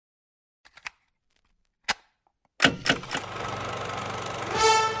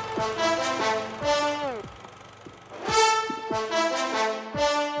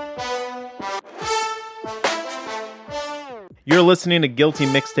You're listening to Guilty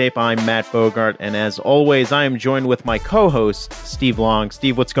Mixtape. I'm Matt Bogart, and as always, I am joined with my co-host, Steve Long.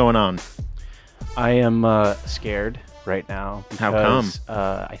 Steve, what's going on? I am scared right now. Because, how come?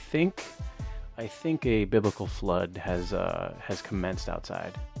 I think a biblical flood has commenced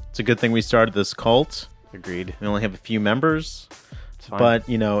outside. It's a good thing we started this cult. Agreed. We only have a few members, It's fine. but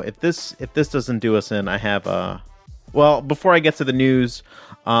you know, if this doesn't do us in, I have well, before I get to the news,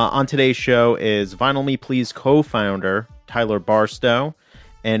 on today's show is Vinyl Me Please co-founder Tyler Barstow,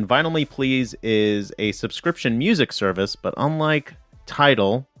 and Vinyl Me Please is a subscription music service, but unlike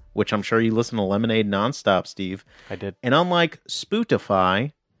Tidal, which I'm sure you listen to Lemonade nonstop, Steve. I did. And unlike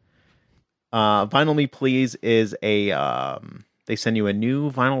Spotify, Vinyl Me Please is a they send you a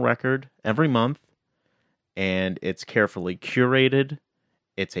new vinyl record every month, and it's carefully curated.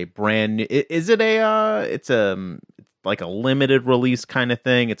 It's a brand new. Is it a? It's like a limited release kind of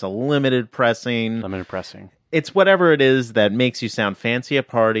thing. It's a limited pressing. Limited pressing. It's whatever it is that makes you sound fancy at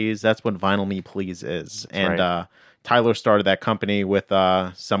parties. That's what Vinyl Me Please is. That's and right. Tyler started that company with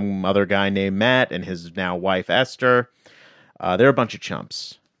some other guy named Matt and his now wife Esther. They're a bunch of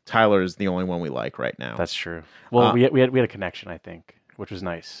chumps. Tyler is the only one we like right now. That's true. Well, we had a connection, I think, which was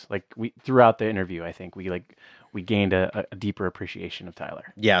nice. Like throughout the interview, I think we gained a deeper appreciation of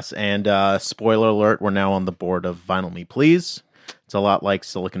Tyler. Yes, and spoiler alert, we're now on the board of Vinyl Me Please. It's a lot like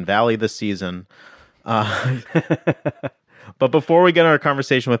Silicon Valley this season. But before we get our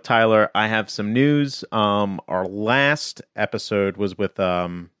conversation with Tyler, I have some news. Our last episode was with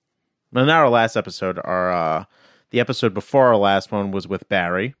no, not our last episode. Our the episode before our last one was with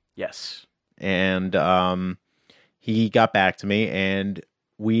Barry. Yes. And he got back to me, and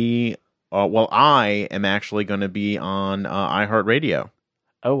I am actually going to be on iHeartRadio.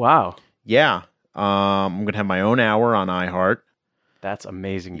 Oh wow. Yeah. I'm going to have my own hour on iHeart. That's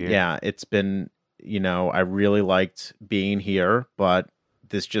amazing, dude. Yeah, it's been, I really liked being here, but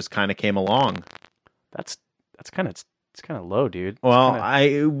this just kind of came along. It's kind of low, dude.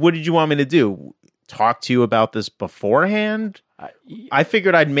 Well, what did you want me to do? Talk to you about this beforehand? I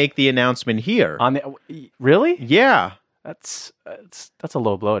figured I'd make the announcement here. Really? Yeah. That's a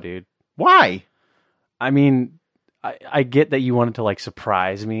low blow, dude. Why? I mean, I get that you wanted to like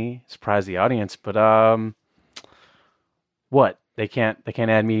surprise the audience, but what? They can't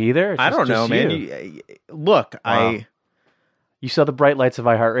add me either? I don't know, man. Look, wow. You saw the bright lights of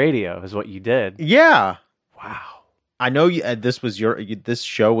iHeartRadio is what you did. Yeah. Wow. I know this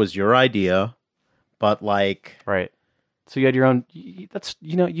show was your idea, but like, right. So you had your own. That's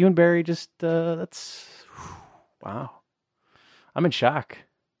you and Barry just. That's wow. I'm in shock.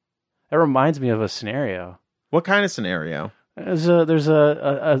 That reminds me of a scenario. What kind of scenario? There's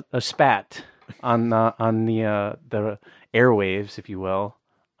a spat on the airwaves, if you will.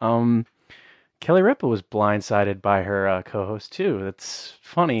 Kelly Ripa was blindsided by her co-host too. That's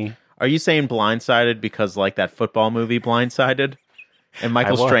funny. Are you saying blindsided because like that football movie Blindsided? And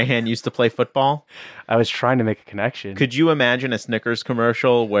Michael Strahan used to play football? I was trying to make a connection. Could you imagine a Snickers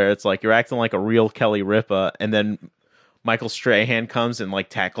commercial where it's like you're acting like a real Kelly Ripa and then Michael Strahan comes and like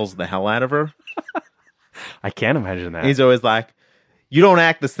tackles the hell out of her? I can't imagine that. He's always like, you don't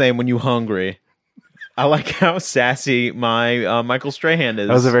act the same when you hungry. I like how sassy my Michael Strahan is.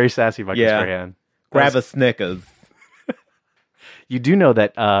 That was a very sassy Michael Strahan. Grab a Snickers. You do know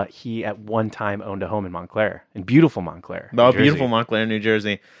that he at one time owned a home in Montclair, in beautiful Montclair. Oh, beautiful Montclair, New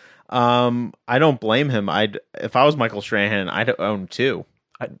Jersey. I don't blame him. If I was Michael Strahan, I'd own two.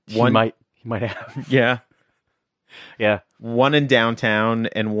 He might have. Yeah. Yeah. One in downtown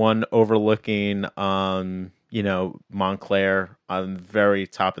and one overlooking, Montclair on the very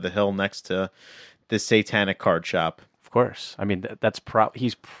top of the hill next to the Satanic card shop. Of course. I mean,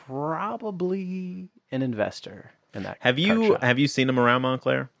 he's probably an investor in that. Have you seen him around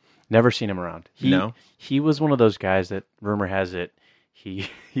Montclair? Never seen him around. No. He was one of those guys that rumor has it he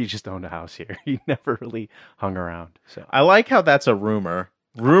just owned a house here. He never really hung around. So I like how that's a rumor.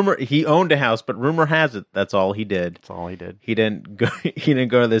 He owned a house, but rumor has it that's all he did. That's all he did. He didn't go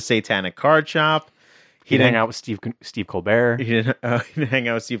to the Satanic card shop. He didn't hang out with Steve Colbert. He didn't hang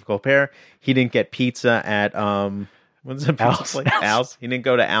out with Steve Colbert. He didn't get pizza at what's the pizza place? Al's. He didn't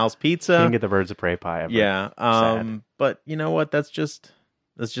go to Al's Pizza. He didn't get the Birds of Prey pie ever. Yeah. Sad. But you know what? That's just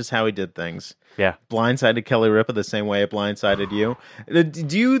how he did things. Yeah. Blindsided Kelly Ripa the same way it blindsided you.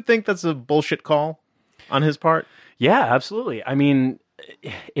 Do you think that's a bullshit call on his part? Yeah, absolutely. I mean,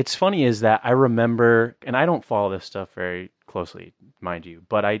 it's funny is that I remember, and I don't follow this stuff very closely, mind you,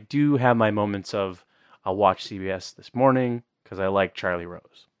 but I do have my moments of I'll watch CBS this morning because I like Charlie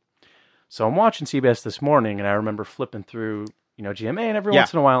Rose. So I'm watching CBS this morning, and I remember flipping through, GMA, and every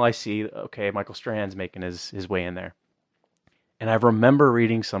once in a while I see, okay, Michael Strahan's making his way in there. And I remember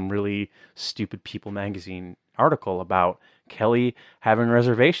reading some really stupid People magazine article about Kelly having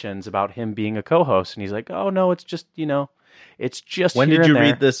reservations about him being a co-host. And he's like, oh, no, it's just, it's just When here did and you there.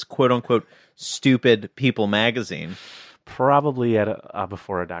 read this quote unquote stupid People magazine? Probably at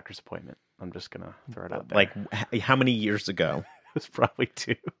before a doctor's appointment. I'm just going to throw it out there. Like how many years ago? It was probably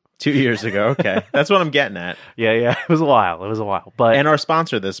 2. 2 years ago. Okay. That's what I'm getting at. Yeah. It was a while. But And our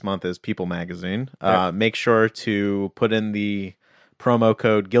sponsor this month is People Magazine. Make sure to put in the promo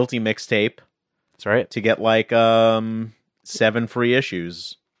code Guilty Mixtape. That's right. To get 7 free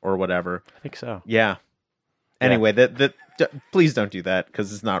issues or whatever. I think so. Yeah. Anyway, please don't do that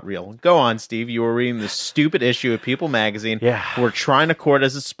because it's not real. Go on, Steve. You were reading this stupid issue of People Magazine. Yeah. We're trying to court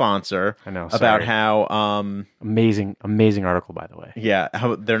as a sponsor. I know. About how amazing article, by the way. Yeah,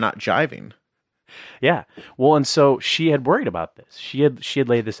 how they're not jiving. Yeah. Well, and so she had worried about this. She had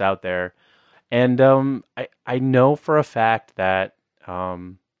laid this out there, and I know for a fact that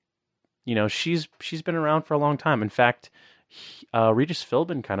she's been around for a long time. In fact, Regis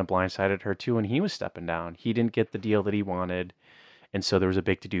Philbin kind of blindsided her too when he was stepping down. He didn't get the deal that he wanted, and so there was a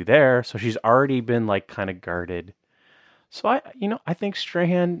big to-do there. So she's already been kind of guarded. So I think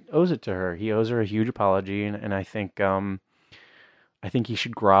Strahan owes it to her. He owes her a huge apology, and I think he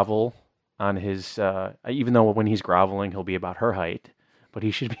should grovel on his. Even though when he's groveling, he'll be about her height, but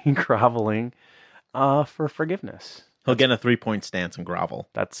he should be groveling for forgiveness. He'll get a 3-point stance and grovel.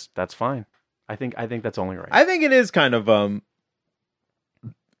 That's fine. I think that's only right. I think it is kind of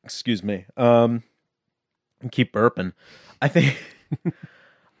excuse me. Keep burping. I think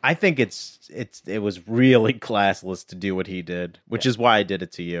it was really classless to do what he did, which is why I did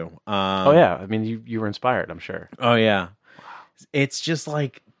it to you. Oh yeah, I mean you were inspired, I'm sure. Oh yeah. It's just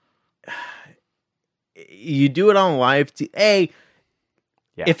you do it on live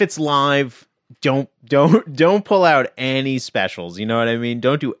if it's live, don't pull out any specials. You know what I mean?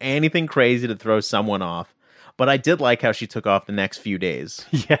 Don't do anything crazy to throw someone off. But I did like how she took off the next few days.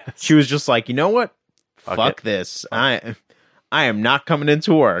 Yes. She was just like, you know what? Fuck this. I am not coming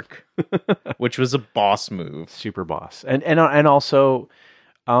into work. Which was a boss move. Super boss. And also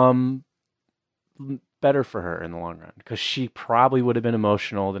better for her in the long run, because she probably would have been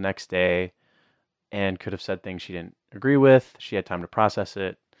emotional the next day and could have said things she didn't agree with. She had time to process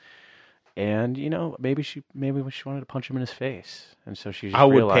it. And maybe she wanted to punch him in his face, and so she just I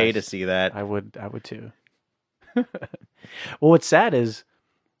would realized, pay to see that. I would too. Well, what's sad is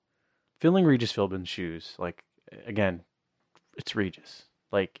filling Regis Philbin's shoes. Again, it's Regis.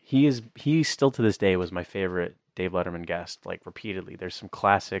 He still to this day was my favorite Dave Letterman guest. Repeatedly, there's some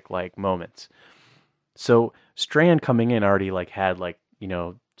classic moments. So Strahan coming in already had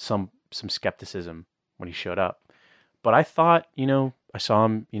some skepticism when he showed up, but I thought I saw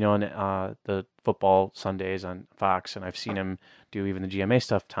him, on the football Sundays on Fox, and I've seen him do even the GMA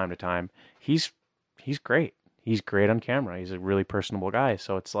stuff time to time. He's great. He's great on camera. He's a really personable guy.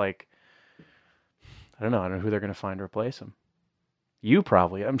 So it's I don't know who they're going to find to replace him. You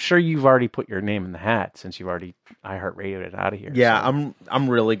probably. I'm sure you've already put your name in the hat since you've already iHeartRadioed it out of here. Yeah, so. I'm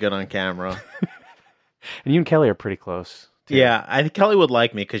really good on camera. And you and Kelly are pretty close, too. Yeah, I think Kelly would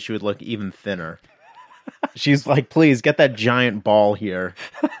like me because she would look even thinner. She's like, please get that giant ball here.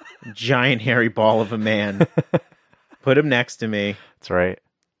 Giant hairy ball of a man. Put him next to me. That's right.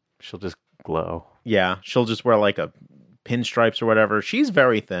 She'll just glow. Yeah, she'll just wear a pinstripes or whatever. She's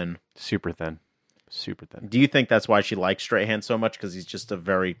very thin. Super thin. Super thin. Do you think that's why she likes Strahan so much? Because he's just a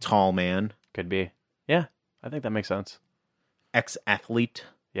very tall man? Could be. Yeah, I think that makes sense. Ex-athlete?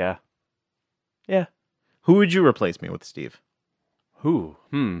 Yeah. Yeah. Who would you replace me with, Steve? Who?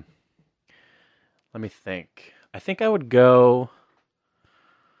 Let me think. I think I would go...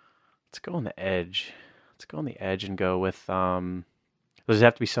 Let's go on the edge. Let's go on the edge and go with... Does it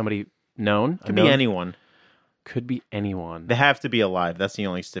have to be somebody known? Could be anyone. Could be anyone. They have to be alive. That's the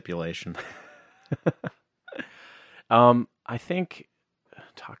only stipulation. I think...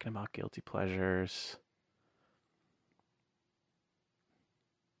 Talking about guilty pleasures...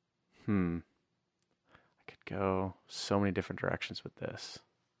 I could go so many different directions with this.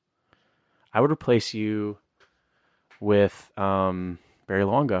 I would replace you with Barry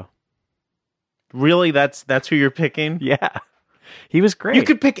Longo. Really? That's who you're picking? Yeah. He was great. You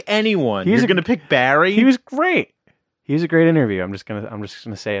could pick anyone. You're going to pick Barry? He was great. He was a great interview. I'm just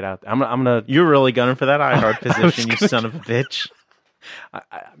gonna say it out there. I'm gonna. You're really gunning for that iHeart position, you son of a bitch.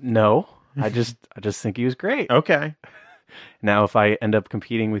 No, I just think he was great. Okay. Now, if I end up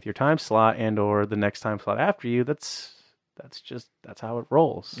competing with your time slot and or the next time slot after you, that's how it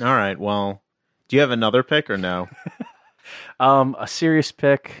rolls. All right. Well, do you have another pick or no? A serious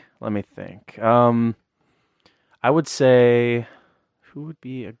pick. Let me think. I would say Who would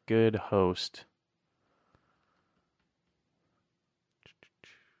be a good host?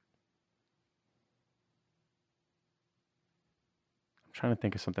 I'm trying to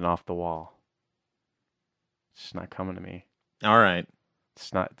think of something off the wall. It's just not coming to me. All right.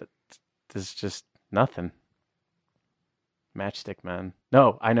 It's not. There's just nothing. Matchstick Man.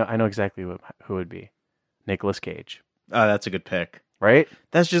 No, I know exactly who it would be. Nicolas Cage. Oh, that's a good pick. Right?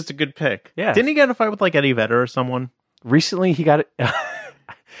 That's just a good pick. Yeah. Didn't he get in a fight with like Eddie Vedder or someone? Recently, he got it.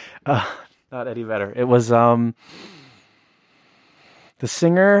 Not Eddie Vedder. It was the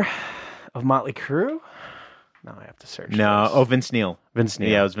singer of Motley Crue. Now I have to search. No. this. Oh, Vince Neil. Vince Neil.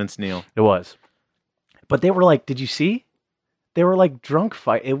 Yeah, it was Vince Neil. It was. But they were like, did you see? They were like drunk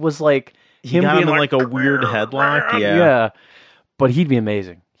fight. It was like He got him in like a weird headlock. Yeah. Yeah. But he'd be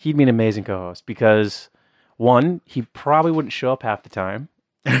amazing. He'd be an amazing co-host because one, he probably wouldn't show up half the time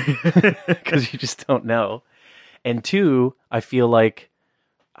because you just don't know. And two, I feel like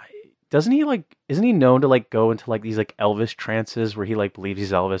isn't he known to like go into like these like Elvis trances where he like believes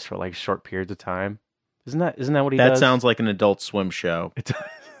he's Elvis for like short periods of time? Isn't that what he does? That sounds like an Adult Swim show.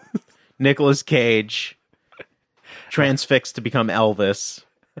 Nicolas Cage transfixed to become Elvis.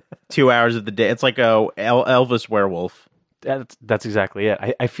 2 hours of the day. It's like a Elvis werewolf. That's exactly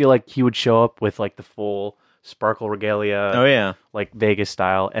it. I feel like he would show up with like the full sparkle regalia. Oh yeah, like Vegas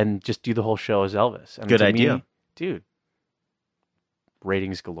style, and just do the whole show as Elvis. And good to idea, me, dude.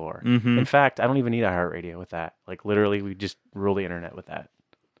 Ratings galore. Mm-hmm. In fact, I don't even need iHeartRadio with that. Like literally, we just rule the internet with that.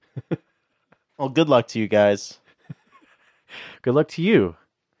 Well, good luck to you guys. Good luck to you.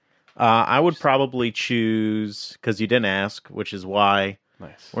 I would probably choose, because you didn't ask, which is why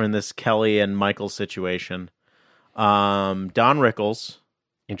Nice. we're in this Kelly and Michael situation. Don Rickles,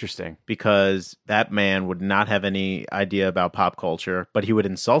 Interesting. because that man would not have any idea about pop culture, but he would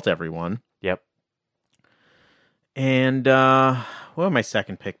insult everyone. Yep. And what would my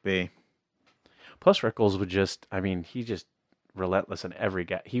second pick be? Plus, Rickles would just, he just relentless on every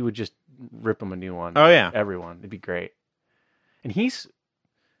guy. He would just rip him a new one. Oh, yeah. Everyone. It'd be great. And he's,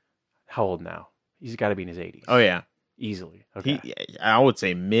 how old now? He's got to be in his 80s. Oh, yeah. Easily. Okay. I would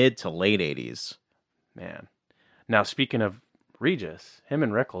say mid to late 80s. Man. Now, speaking of Regis, him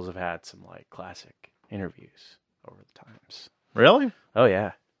and Rickles have had some, like, classic interviews over the times. Really? Oh,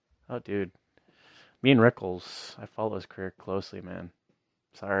 yeah. Oh, dude. Me and Rickles, I follow his career closely, man.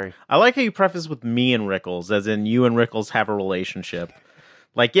 Sorry. I like how you preface with me and Rickles, as in you and Rickles have a relationship.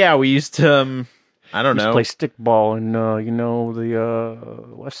 Like, yeah, we used to, I don't know. Play stickball in,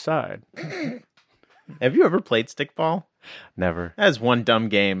 the West Side. Have you ever played stickball? Never. That is one dumb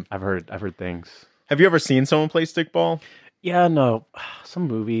game. I've heard things. Have you ever seen someone play stickball? Yeah, no. Some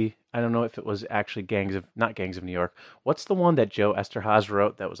movie. I don't know if it was actually not Gangs of New York. What's the one that Joe Esterhazy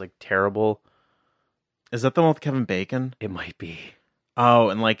wrote that was like terrible? Is that the one with Kevin Bacon? It might be. Oh,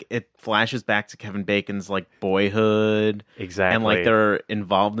 and like it flashes back to Kevin Bacon's like boyhood. Exactly. And like they're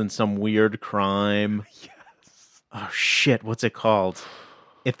involved in some weird crime. Yes. Oh shit, what's it called?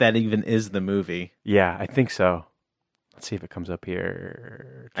 If that even is the movie. Yeah, I think so. Let's see if it comes up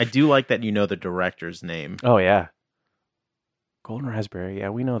here. I do like that you know the director's name. Oh, yeah. Golden Raspberry. Yeah,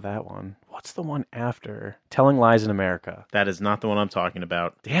 we know that one. What's the one after? Telling Lies in America. That is not the one I'm talking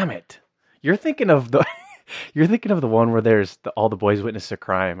about. Damn it. You're thinking of the one where there's all the boys witness a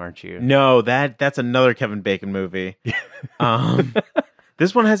crime, aren't you? No, that's another Kevin Bacon movie.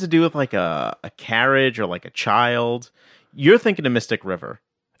 This one has to do with like a carriage or like a child. You're thinking of Mystic River.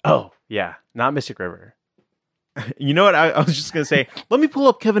 Oh, yeah. Not Mystic River. You know what? I was just going to say, let me pull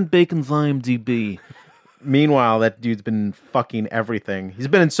up Kevin Bacon's IMDb. Meanwhile, that dude's been fucking everything. He's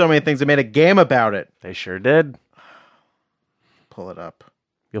been in so many things. They made a game about it. They sure did. Pull it up.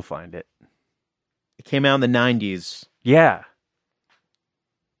 You'll find it. It came out in the 90s. Yeah.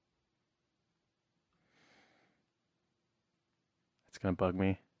 It's going to bug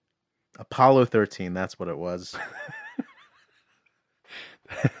me. Apollo 13, that's what it was.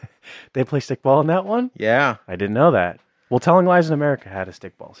 They play stickball in that one? Yeah. I didn't know that. Well, Telling Lies in America had a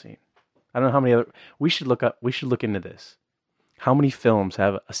stickball scene. I don't know how many other. We should look into this. How many films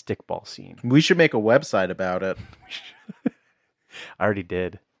have a stickball scene? We should make a website about it. I already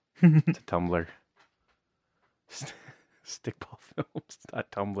did. It's a Tumblr.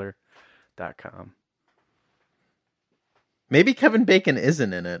 Stickballfilms.tumblr.com. Maybe Kevin Bacon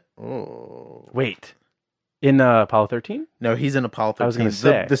isn't in it. Oh. Wait. In Apollo 13? No, he's in Apollo 13. I was going to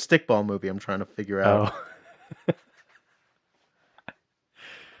say. The stickball movie I'm trying to figure out. Oh.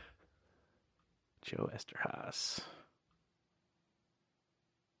 Joe Esterhazy.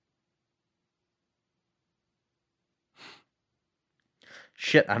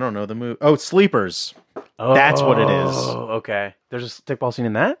 shit, I don't know the movie. Oh, Sleepers. Oh, That's what it is. Okay. There's a stickball scene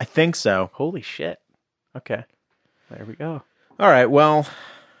in that? I think so. Holy shit. Okay. There we go. All right, well,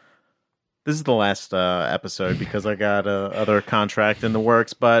 this is the last episode because I got other contract in the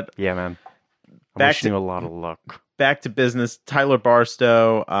works, but Yeah, man. I'm Back wishing to- you a lot of luck. back to business. Tyler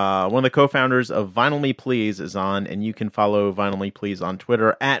Barstow, one of the co-founders of Vinyl Me Please, is on, and you can follow Vinyl Me Please on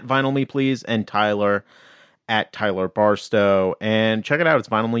Twitter at Vinyl Me Please and Tyler at Tyler Barstow. And check it out. It's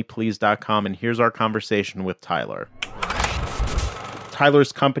vinylmeplease.com. And here's our conversation with Tyler.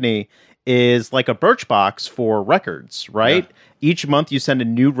 Tyler's company is like a Birchbox for records, right? Yeah. Each month you send a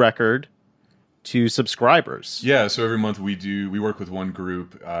new record to subscribers. Yeah, so every month we work with one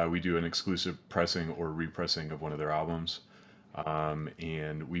group. We do an exclusive pressing or repressing of one of their albums,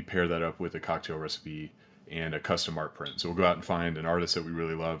 and we pair that up with a cocktail recipe and a custom art print. So we'll go out and find an artist that we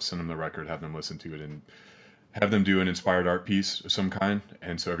really love, send them the record, have them listen to it, and have them do an inspired art piece of some kind.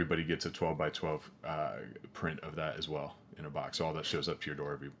 And so everybody gets a 12 by 12 print of that as well in a box. So all that shows up to your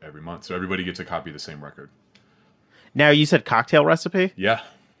door every month. So everybody gets a copy of the same record. Now, you said cocktail recipe? Yeah.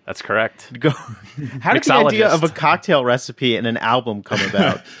 That's correct. Go. How did the idea of a cocktail recipe and an album come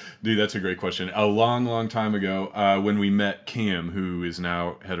about? Dude, that's a great question. A long, long time ago, when we met Cam, who is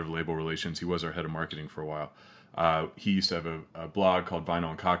now head of label relations, he was our head of marketing for a while. He used to have a blog called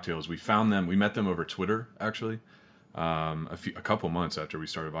Vinyl and Cocktails. We found them. We met them over Twitter, actually, a couple months after we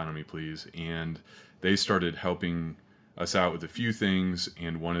started Vinyl Me Please, and they started helping us out with a few things.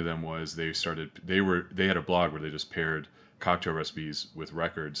 And one of them was they had a blog where they just paired cocktail recipes with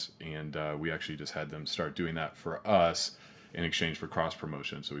records, and we actually just had them start doing that for us in exchange for cross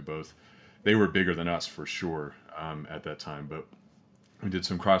promotion. So they were bigger than us for sure at that time, but we did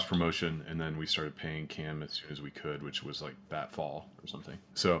some cross promotion, and then we started paying Cam as soon as we could, which was like that fall or something.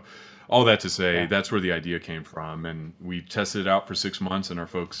 So all that to say, that's where the idea came from, and we tested it out for 6 months, and our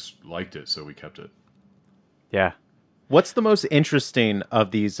folks liked it, so we kept it. Yeah. What's the most interesting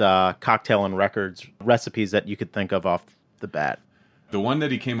of these cocktail and records recipes that you could think of off the bat? The one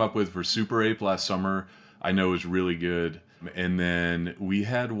that he came up with for Super Ape last summer, I know is really good. And then we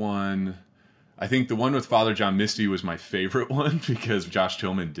had one, I think the one with Father John Misty was my favorite one because Josh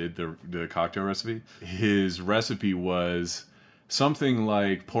Tillman did the cocktail recipe. His recipe was something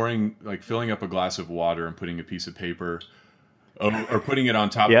like filling up a glass of water and putting a piece of paper, or putting it on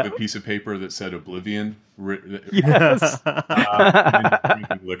top of a piece of paper that said Oblivion. Yes.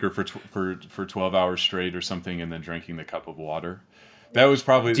 Drinking liquor for 12 hours straight or something, and then drinking the cup of water. That was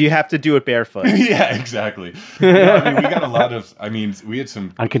probably. Do you have to do it barefoot? Yeah, exactly. No, I mean, we got a lot of. I mean, we had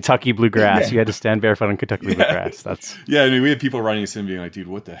some on Kentucky bluegrass. You had to stand barefoot on Kentucky bluegrass. That's. Yeah, I mean, we had people writing us in being like, "Dude,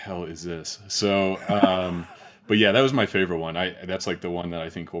 what the hell is this?" So, but yeah, that was my favorite one. That's like the one that I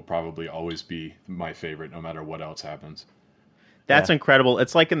think will probably always be my favorite, no matter what else happens. That's incredible.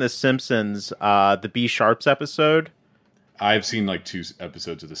 It's like in The Simpsons, the B Sharps episode. I've seen like 2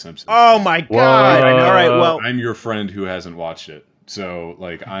 episodes of The Simpsons. Oh my god! Whoa. All right, well, I'm your friend who hasn't watched it, so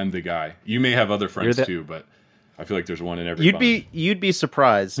like I'm the guy. You may have other friends too, but I feel like there's one in every. You'd be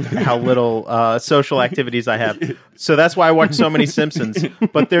surprised how little social activities I have. So that's why I watch so many Simpsons.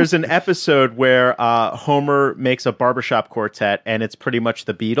 But there's an episode where Homer makes a barbershop quartet, and it's pretty much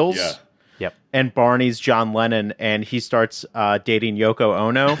the Beatles. Yeah. Yep. And Barney's John Lennon, and he starts dating Yoko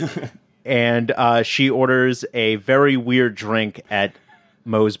Ono, and she orders a very weird drink at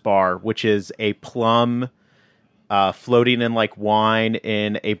Moe's Bar, which is a plum floating in like wine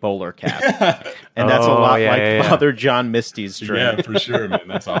in a bowler cap, and that's a lot like Father John Misty's drink. Yeah, for sure, man.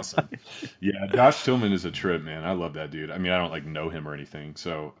 That's awesome. Yeah, Josh Tillman is a trip, man. I love that dude. I mean, I don't like know him or anything,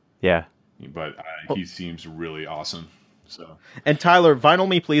 so yeah, but he seems really awesome. So. And Tyler, Vinyl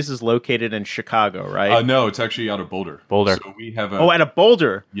Me Please is located in Chicago, right? No, it's actually out of Boulder. Boulder. So we have out of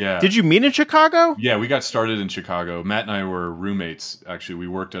Boulder. Yeah. Did you meet in Chicago? Yeah, we got started in Chicago. Matt and I were roommates. Actually, we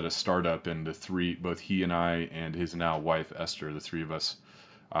worked at a startup, and both he and I and his now wife Esther, the three of us,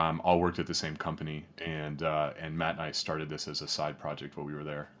 all worked at the same company. And Matt and I started this as a side project while we were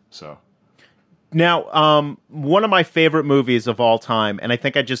there. So. Now, one of my favorite movies of all time, and I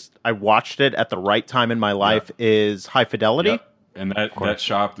think I watched it at the right time in my life, is High Fidelity. Yep. And that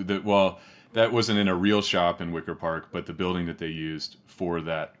shop, that wasn't in a real shop in Wicker Park, but the building that they used for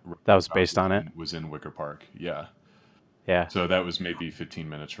that was based on it. Was in Wicker Park. Yeah. Yeah. So that was maybe 15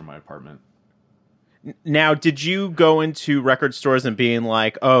 minutes from my apartment. Now, did you go into record stores and being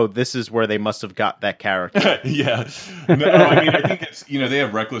like, "Oh, this is where they must have got that character"? Yeah, no, I mean, I think it's they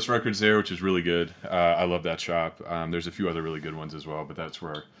have Reckless Records there, which is really good. I love that shop. There's a few other really good ones as well, but that's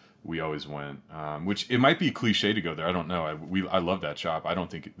where we always went. Which it might be cliche to go there. I don't know. I love that shop. I don't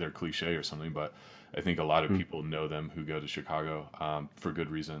think they're cliche or something, but I think a lot of people know them who go to Chicago for good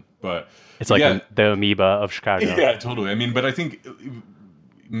reason. But It's like yeah, the amoeba of Chicago. yeah, totally. I mean, but I think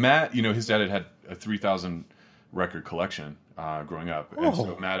Matt, his dad had a 3,000 record collection growing up, and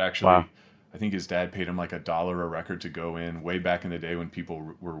so Matt actually, Wow. I think his dad paid him like $1 a record to go in way back in the day when people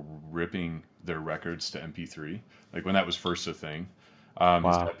were ripping their records to MP3, like when that was first a thing. His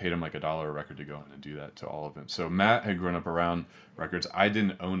Wow. dad paid him like $1 a record to go in and do that to all of them. So Matt had grown up around records. I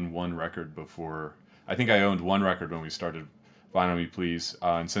didn't own one record before. I think I owned one record when we started Vinyl Me Please.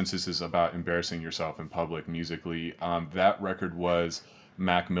 And since this is about embarrassing yourself in public musically, that record was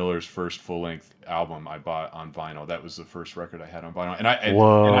Mac Miller's first full length album I bought on vinyl. That was the first record I had on vinyl. And I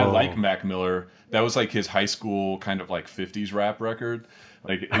like Whoa. Mac Miller. That was like his high school kind of like 50s rap record.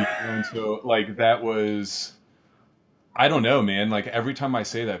 Like and so like that was, I don't know, man. Like every time I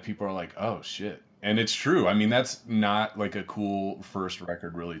say that, people are like, "Oh shit." And it's true. I mean, that's not like a cool first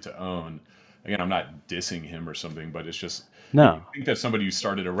record really to own. Again, I'm not dissing him or something, but it's just you No. think that somebody who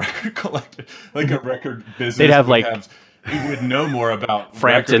started a record collector, like a record business, They'd have would like have, he would know more about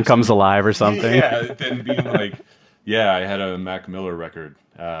Frampton records Comes Alive or something. yeah, than being like, yeah, I had a Mac Miller record,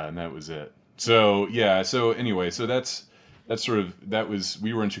 and that was it. So yeah, so anyway, so that's sort of that was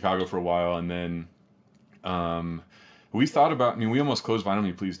we were in Chicago for a while, and then we thought about. I mean, we almost closed Vinyl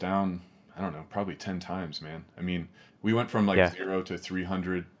Me Please down. I don't know, probably 10 times, man. I mean, we went from like Yeah. 0 to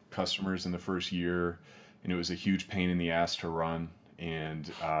 300 customers in the first year, and it was a huge pain in the ass to run. And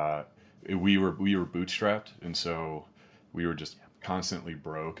we were bootstrapped, and so we were just constantly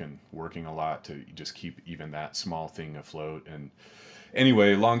broke and working a lot to just keep even that small thing afloat. And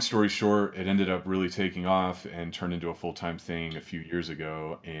anyway, long story short, it ended up really taking off and turned into a full-time thing a few years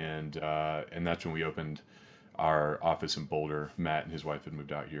ago, and that's when we opened our office in Boulder. Matt and his wife had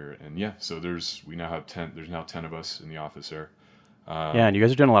moved out here, and yeah, so we now have 10. There's now 10 of us in the office there. Yeah, and you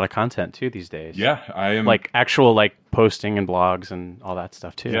guys are doing a lot of content too these days. Yeah, I am. Like actual like posting and blogs and all that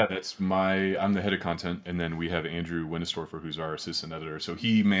stuff too. Yeah, I'm the head of content, and then we have Andrew Winnestorfer, who's our assistant editor. So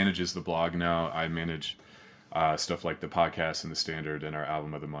he manages the blog now. I manage stuff like the podcast and the standard and our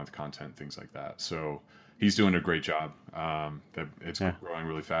album of the month content, things like that. So he's doing a great job. It's growing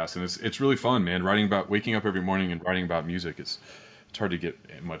really fast, and it's really fun, man. Waking up every morning and writing about music it's hard to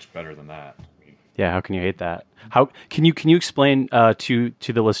get much better than that. Yeah, how can you hate that? How can you explain to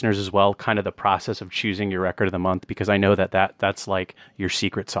the listeners as well, kind of the process of choosing your record of the month? Because I know that's like your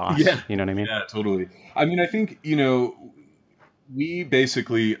secret sauce. Yeah. You know what I mean? Yeah, totally. I mean, I think we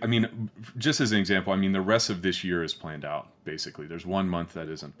basically, I mean, just as an example, I mean, the rest of this year is planned out. Basically, there's 1 month that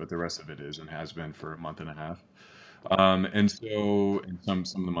isn't, but the rest of it is and has been for a month and a half. And some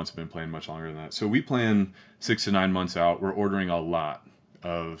of the months have been planned much longer than that. So we plan 6 to 9 months out. We're ordering a lot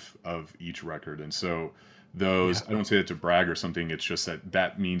of each record, and so those I don't say that to brag or something. It's just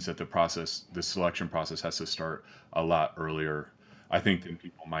that means that the selection process has to start a lot earlier, I think, than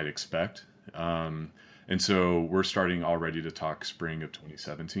people might expect. And so we're starting already to talk spring of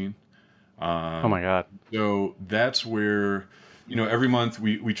 2017. Oh my God. So that's where, every month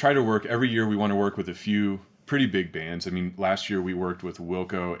we try to work. Every year we want to work with a few pretty big bands. I mean, last year we worked with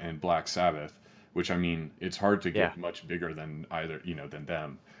Wilco and Black Sabbath, which, I mean, it's hard to get much bigger than either, than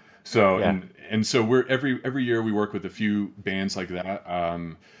them. So and so we're every year we work with a few bands like that.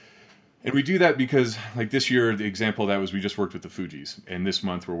 And we do that because, like, this year the example of that was we just worked with the Fugees, and this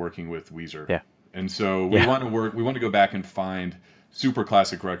month we're working with Weezer. Yeah. And so we want to go back and find super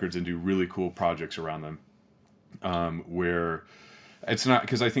classic records and do really cool projects around them. Where it's not,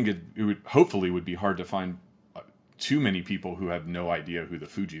 because I think it would be hard to find too many people who have no idea who the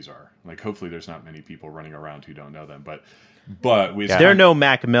Fugees are. Like, hopefully there's not many people running around who don't know them, but they're no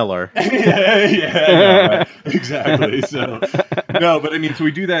Mac Miller. Yeah, exactly. So no, but I mean, so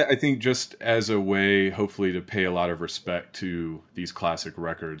we do that, I think, just as a way, hopefully, to pay a lot of respect to these classic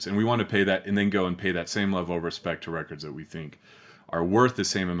records, and we want to pay that, and then go and pay that same level of respect to records that we think are worth the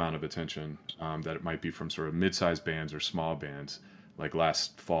same amount of attention that it might be from sort of mid-sized bands or small bands. Like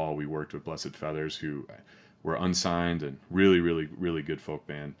last fall, we worked with Blessed Feathers, who were unsigned and really, really, really good folk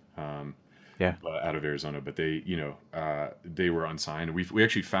band. Out of Arizona, but they were unsigned. We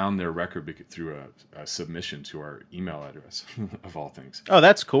actually found their record through a submission to our email address, of all things. Oh,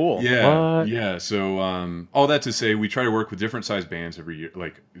 that's cool. Yeah, What? yeah. So all that to say, we try to work with different size bands every year.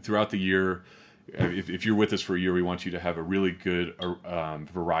 Like throughout the year, if you're with us for a year, we want you to have a really good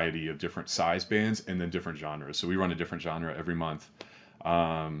variety of different size bands and then different genres. So we run a different genre every month.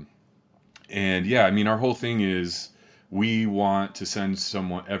 And yeah, I mean, our whole thing is, we want to send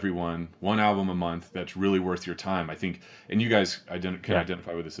everyone one album a month that's really worth your time, I think. And you guys can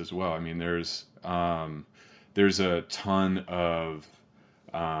identify with this as well. I mean, there's a ton of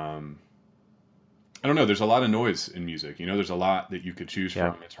I don't know. There's a lot of noise in music. There's a lot that you could choose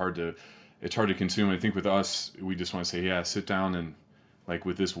Yeah. from. It's hard to consume. I think with us, we just want to say, yeah, sit down and like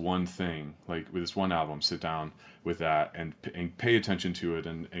with this one thing, like with this one album, sit down with that and pay attention to it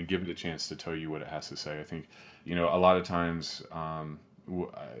and give it a chance to tell you what it has to say. I think, a lot of times,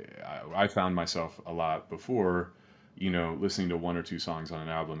 I found myself a lot before, listening to one or two songs on an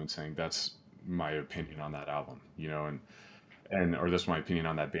album and saying that's my opinion on that album, and or that's my opinion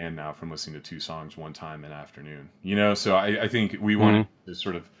on that band now from listening to two songs one time in an afternoon. So I think we wanted to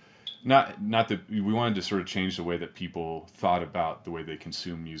sort of not that we wanted to sort of change the way that people thought about the way they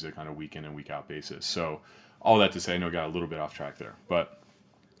consume music on a week in and week out basis. So all that to say, I know I got a little bit off track there, but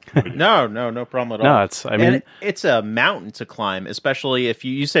No problem at all. No, it's. I mean, and it's a mountain to climb, especially if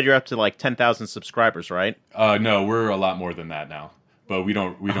you said you're up to like 10,000 subscribers, right? no, we're a lot more than that now, but we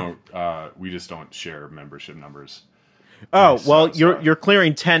just don't share membership numbers. Oh, well, Sorry. you're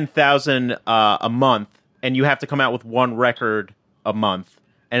clearing 10,000 a month, and you have to come out with one record a month,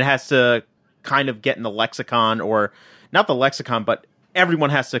 and it has to kind of get in the lexicon, or not the lexicon, but everyone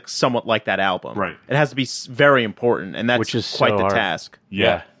has to somewhat like that album. Right. It has to be very important, and that's which is quite so the hard. task.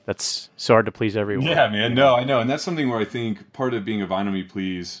 Yeah, that's so hard to please everyone. Yeah, man. No, I know, and that's something where I think part of being a Vinyl Me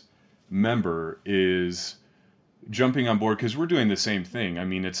Please member is jumping on board because we're doing the same thing. I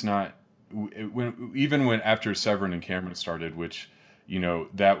mean, it's not when after Severin and Cameron started, which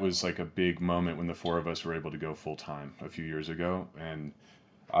that was like a big moment when the four of us were able to go full time a few years ago, and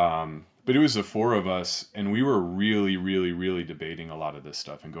but it was the four of us, and we were really, really, really debating a lot of this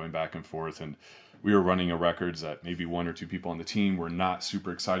stuff and going back and forth, and we were running a records that maybe one or two people on the team were not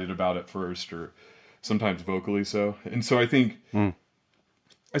super excited about at first, or sometimes vocally so. And so I think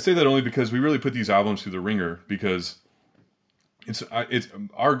I say that only because we really put these albums through the ringer because it's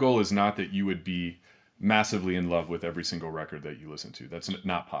our goal is not that you would be massively in love with every single record that you listen to. That's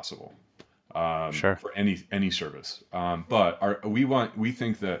not possible. Sure. For any service. But we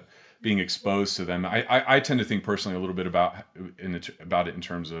think that being exposed to them, I tend to think personally a little bit about it in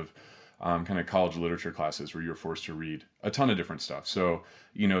terms of kind of college literature classes where you're forced to read a ton of different stuff. So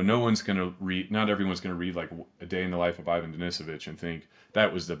not everyone's going to read like A Day in the Life of Ivan Denisovich and think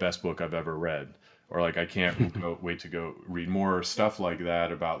that was the best book I've ever read. Or like I can't wait to go read more stuff like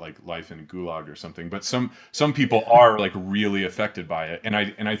that about like life in Gulag or something. But some people are like really affected by it, and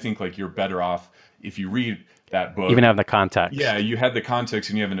I think like you're better off if you read that book, Even having the context. Yeah, you had the context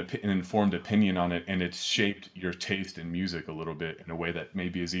and you have an informed opinion on it, and it's shaped your taste in music a little bit in a way that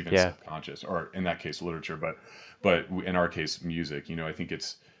maybe is even subconscious, or in that case literature, but in our case music. I think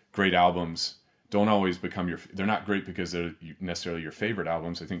it's great albums don't always become they're not great because they're necessarily your favorite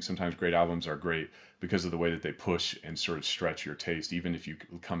albums. I think sometimes great albums are great because of the way that they push and sort of stretch your taste, even if you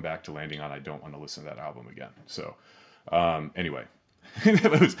come back to landing on, I don't want to listen to that album again. So anyway,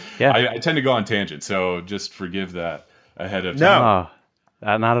 I tend to go on tangents, so just forgive that ahead of time.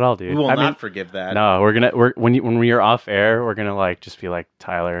 No, not at all, dude. We will not forgive that. No, when we are off air, we're gonna like just be like,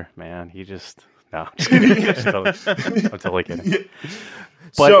 Tyler, man, he just no. I'm totally kidding.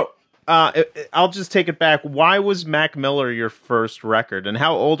 But, so I'll just take it back. Why was Mac Miller your first record, and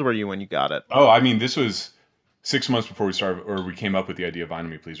how old were you when you got it? Oh, I mean, this was 6 months before we started, or we came up with the idea of Vinyl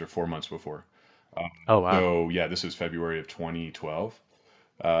Me Please, or 4 months before. Oh wow! So yeah, this was February of 2012,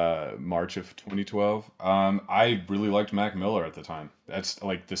 March of 2012. I really liked Mac Miller at the time. That's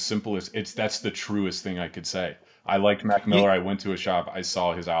like the simplest. That's the truest thing I could say. I liked Mac Miller. I went to a shop. I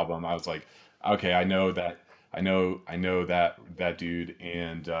saw his album. I was like, okay, I know that. I know that dude,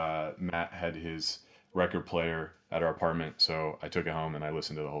 and Matt had his record player at our apartment, so I took it home and I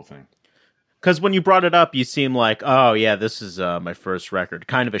listened to the whole thing. Because when you brought it up, you seemed like, oh yeah, this is my first record.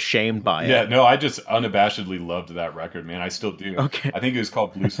 Kind of ashamed by it. Yeah, no, I just unabashedly loved that record, man. I still do. Okay. I think it was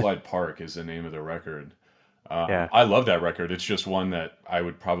called Blue Slide Park is the name of the record. Yeah. I love that record. It's just one that I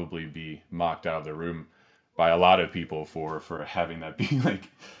would probably be mocked out of the room by a lot of people for having that be like,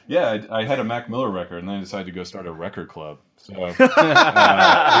 yeah, I had a Mac Miller record and then I decided to go start a record club. So, you know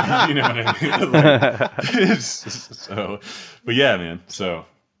what I mean? Like, so, but yeah, man. So,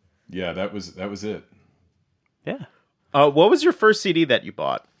 yeah, that was it. Yeah. What was your first CD that you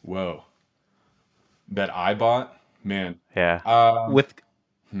bought? Whoa. That I bought? Man. Yeah.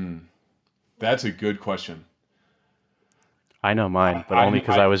 That's a good question. I know mine, but only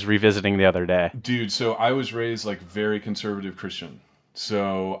because I was revisiting the other day. Dude, so I was raised like very conservative Christian.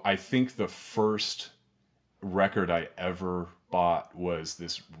 So I think the first record I ever bought was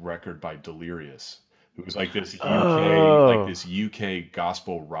this record by Delirious. It was like this UK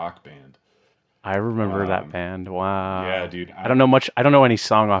gospel rock band. I remember that Um, band. yeah, Wow. dude. I don't know much. I don't know any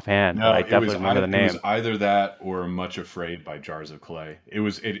song offhand, but No, I definitely remember the it was name. either that or Much Afraid by Jars of Clay. It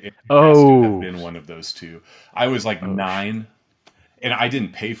has to have Oh, been one of those two. I was like oh, 9, and I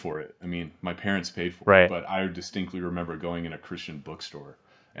didn't pay for it. I mean, my parents paid for it, right. but I distinctly remember going in a Christian bookstore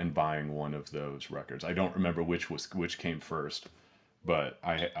and buying one of those records. I don't remember which came first, but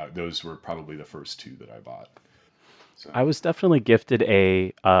those were probably the first two that I bought. So I was definitely gifted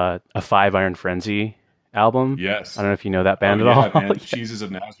a Five Iron Frenzy album. I yes, don't know if you know that oh band at yeah, all. man, Jesus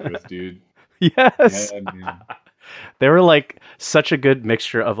of Nazareth, dude. Yes. Yeah, man. They were like such a good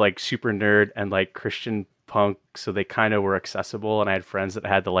mixture of like super nerd and like Christian punk, so they kind of were accessible. And I had friends that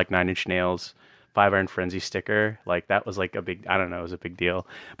had the like Nine Inch Nails Five Iron Frenzy sticker. Like that was like a big, I don't know, it was a big deal.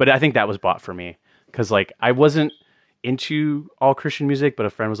 But I think that was bought for me because like I wasn't into all Christian music, but a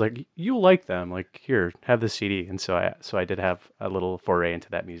friend was like, "You'll like them. Like here, have this CD." And so I did have a little foray into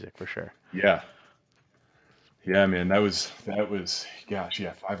that music for sure. Yeah, yeah, man. That was. Gosh,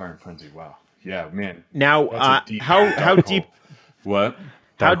 yeah. Five Iron Frenzy. Wow. Yeah, man. Now, That's a deep, how dark deep hole. What?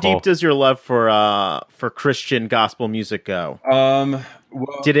 how Dark deep hole. does your love for Christian gospel music go?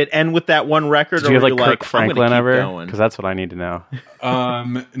 Well, Did it end with that one record, Did or you have were you like Kirk like, I'm going to Franklin keep ever? going? Because that's what I need to know.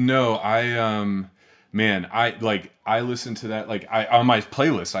 no, man, I listen to that, like, I on my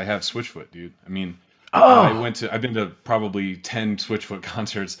playlist, I have Switchfoot, dude. I mean, Oh, I've been to probably 10 Switchfoot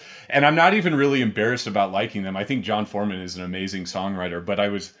concerts, and I'm not even really embarrassed about liking them. I think John Foreman is an amazing songwriter, but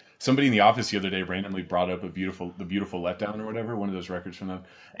somebody in the office the other day randomly brought up the beautiful letdown or whatever, one of those records from them,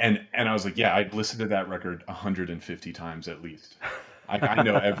 and I was like, yeah, I'd listened to that record 150 times at least. I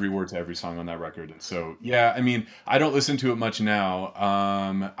know every word to every song on that record, and so yeah, I mean, I don't listen to it much now.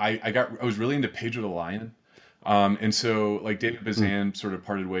 I was really into Pedro the Lion. And so, like, David mm, Bazan sort of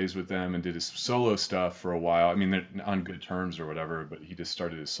parted ways with them and did his solo stuff for a while. I mean, they're on good terms or whatever, but he just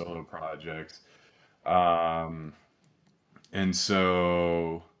started his solo projects. Um, and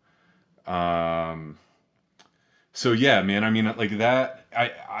um, so yeah, man. I mean, like that.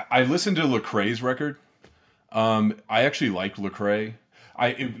 I listened to Lecrae's record. I actually like Lecrae.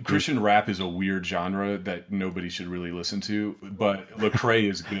 mm. Christian rap is a weird genre that nobody should really listen to, but Lecrae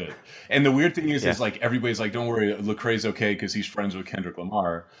is good. And the weird thing Yeah. is like everybody's like, "Don't worry, Lecrae's okay because he's friends with Kendrick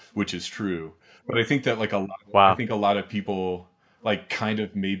Lamar," which is true. But I think that I Wow. think a lot of people like kind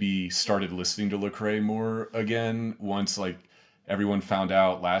of maybe started listening to Lecrae more again once like everyone found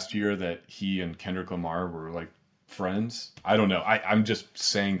out last year that he and Kendrick Lamar were like friends. I don't know. I'm just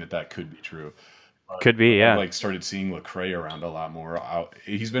saying that that could be true. Could be. I've Yeah. like started seeing Lecrae around a lot more.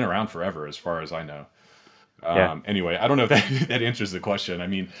 He's been around forever, as far as I know. Yeah. Anyway, I don't know if that that answers the question. I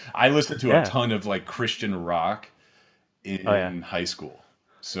mean, I listened to a Yeah. ton of like Christian rock Oh yeah. in high school.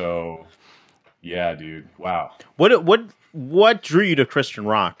 So yeah, dude. Wow. What drew you to Christian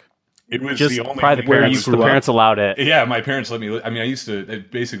rock? It was Just the only Probably the thing where that you parents. was The grew up? parents allowed it. yeah, my parents let me. I mean, I used to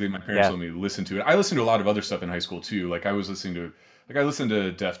basically my parents Yeah. let me listen to it. I listened to a lot of other stuff in high school too. Like I listened to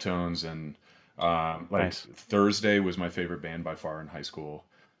Deftones and like Nice. Thursday was my favorite band by far in high school.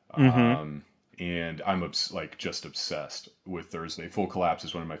 Mm-hmm. Um, and I'm like just obsessed with Thursday. Full Collapse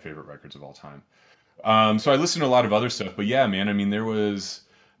is one of my favorite records of all time. So I listened to a lot of other stuff, but yeah, man. I mean,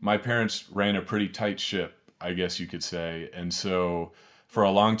 my parents ran a pretty tight ship, I guess you could say, and so for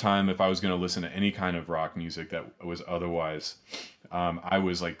a long time, if I was going to listen to any kind of rock music that was otherwise, I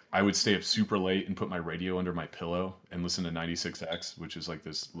would stay up super late and put my radio under my pillow and listen to 96X, which is like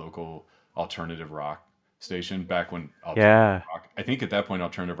this local alternative rock station back when alternative Yeah. rock. I think at that point,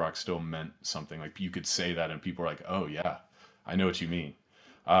 alternative rock still meant something. Like you could say that, and people were like, "Oh yeah, I know what you mean."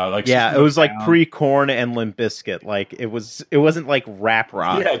 Like Yeah, System it of was a like Down. pre-Corn and Limp Bizkit. Like it wasn't like rap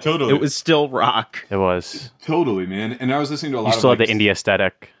rock. Yeah, It totally. was still rock. It was. Totally, man. And I was listening to a You lot of still had like the indie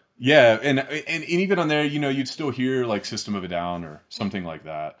aesthetic. yeah, and even on there, you'd still hear like System of a Down or something like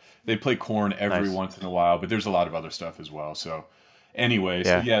that. They play Corn every Nice. once in a while, but there's a lot of other stuff as well. So anyway, so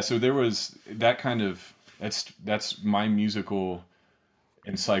Yeah. yeah, so there was that kind of that's my musical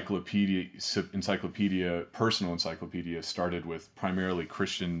personal encyclopedia started with primarily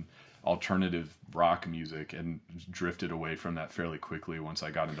Christian alternative rock music and drifted away from that fairly quickly once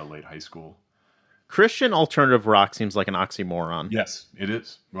I got into late high school. Christian alternative rock seems like an oxymoron. Yes, it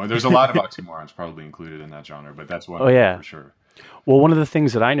is. Well, there's a lot of oxymorons probably included in that genre, but that's one Oh of them yeah. for sure. Well, one of the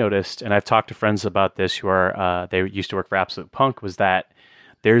things that I noticed, and I've talked to friends about this who are they used to work for Absolute Punk, was that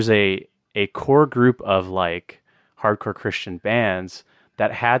there's a core group of like hardcore Christian bands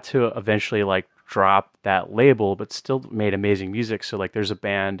that had to eventually like drop that label, but still made amazing music. So like, there's a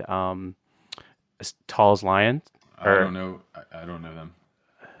band, as Tall as Lion, I or don't know. I don't know them.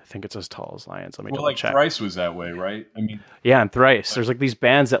 think it's As Tall as Lions. Let me Well, double like check. Thrice was that way, right? I mean, Yeah, and Thrice. There's like these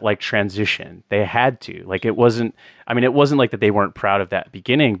bands that like transition. They had to. Like it wasn't. I mean, it wasn't like that they weren't proud of that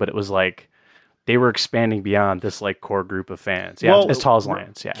beginning, but it was like they were expanding beyond this like core group of fans. Yeah, Well, As Tall as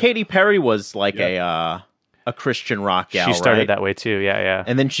Lions. Yeah, Katy Perry was like Yeah. a Christian rock gal, she started right? that way too. Yeah, yeah.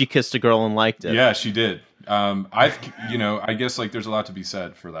 And then she kissed a girl and liked it. yeah, she did. I guess like there's a lot to be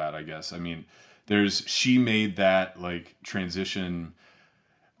said for that. I guess I mean, she made that like transition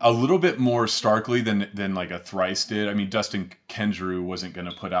a little bit more starkly than like a Thrice did. I mean, Dustin Kendrew wasn't going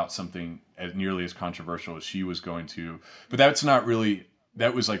to put out something as nearly as controversial as she was going to, but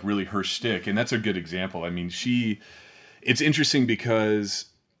that was like really her shtick, and that's a good example. I mean, it's interesting because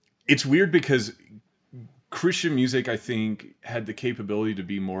it's weird because Christian music, I think, had the capability to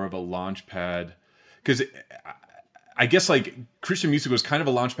be more of a launch pad because I guess like Christian music was kind of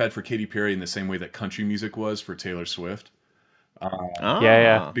a launch pad for Katy Perry in the same way that country music was for Taylor Swift.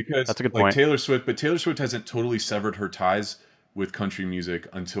 Yeah. Because That's a good like point. Taylor Swift hasn't totally severed her ties with country music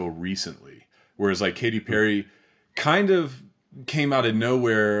until recently. Whereas like Katy Perry kind of came out of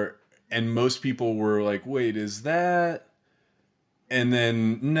nowhere and most people were like, wait, is that? And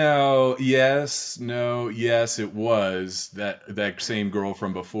then no, yes, no, yes, it was that same girl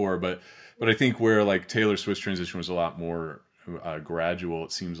from before. But I think where like Taylor Swift's transition was a lot more gradual,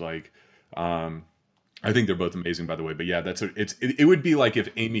 it seems like. I think they're both amazing, by the way. But yeah, it would be like if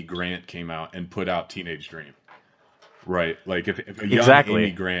Amy Grant came out and put out Teenage Dream, right? Like if a young Exactly.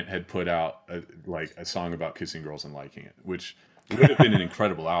 Amy Grant had put out a song about kissing girls and liking it, which would have been an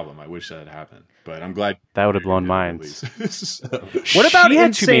incredible album. I wish that had happened, but I'm glad That would have blown did minds. release. So, What about she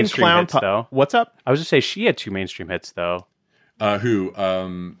had two Insane mainstream Clown hits Pop? though? What's up? I was just say she had two mainstream hits though. who?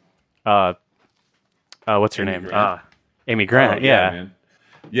 What's her Amy name? Grant? Amy Grant. Oh, yeah. man.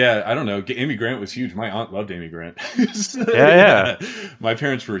 Yeah, I don't know. Amy Grant was huge. My aunt loved Amy Grant. So, Yeah. My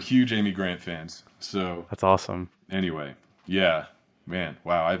parents were huge Amy Grant fans. So That's awesome. anyway, yeah, man,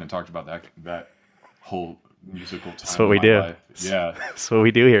 wow, I haven't talked about that whole musical time That's what of we my do. life. Yeah, That's what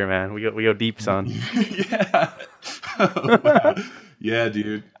we do here, man. We go deep, son. yeah, oh, wow. Yeah,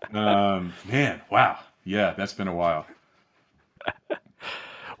 dude. Man, wow, yeah, that's been a while.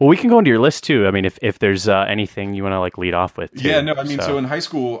 Well, we can go into your list too. I mean, if there's anything you want to like lead off with. Too. Yeah, no, I mean, so in high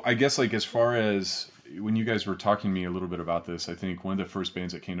school, I guess like as far as when you guys were talking to me a little bit about this, I think one of the first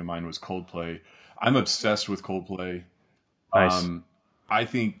bands that came to mind was Coldplay. I'm obsessed with Coldplay. Nice. I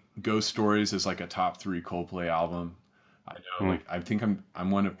think Ghost Stories is like a top 3 Coldplay album. I know, like I think I'm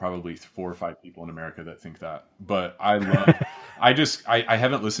one of probably 4 or 5 people in America that think that. But I love I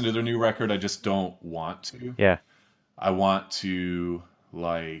haven't listened to their new record. I just don't want to. Yeah. I want to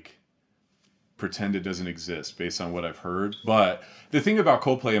like pretend it doesn't exist based on what I've heard. But the thing about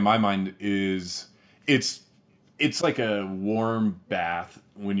Coldplay in my mind is it's like a warm bath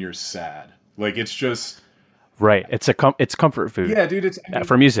when you're sad. Like it's just Right. It's comfort food. yeah, dude.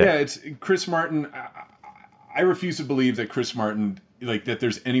 For music. Yeah, it's Chris Martin. I refuse to believe that Chris Martin, like that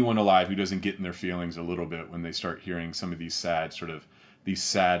there's anyone alive who doesn't get in their feelings a little bit when they start hearing some of these sad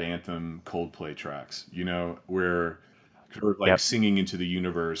anthem Coldplay tracks, you know, where sort of like singing into the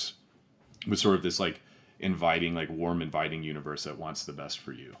universe with sort of this like inviting, like warm, inviting universe that wants the best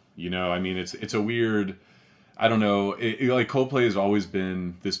for you. You know, I mean, it's a weird, I don't know, like Coldplay has always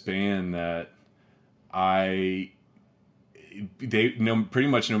been this band that they know pretty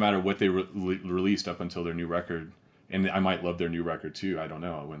much no matter what they released up until their new record, and I might love their new record too. I don't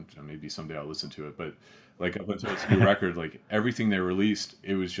know. Maybe someday I'll listen to it, but like up until its new record, like everything they released,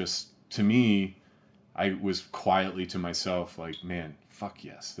 it was just to me. I was quietly to myself like, man, fuck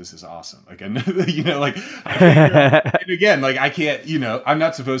yes, this is awesome. Like, you know, like, and again, like I can't, you know, I'm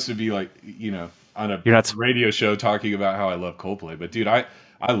not supposed to be like, you know, on a radio show talking about how I love Coldplay, but dude, I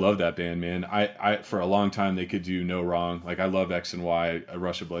love that band, man. I for a long time they could do no wrong. Like I love X and Y, A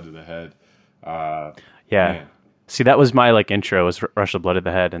Rush of Blood to the Head. Yeah. Man. See, that was my like intro was Rush of Blood to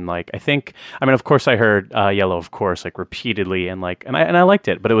the Head, and like I mean, of course, I heard Yellow, of course, like repeatedly, and like, and I liked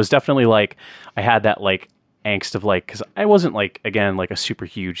it, but it was definitely like I had that like angst of like because I wasn't like again like a super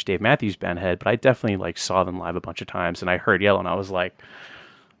huge Dave Matthews Band head, but I definitely like saw them live a bunch of times, and I heard Yellow, and I was like,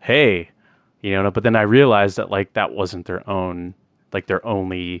 hey, you know, but then I realized that like that wasn't their own like their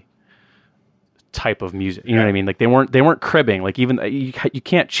only type of music, you know what I mean? Like they weren't cribbing. Like even you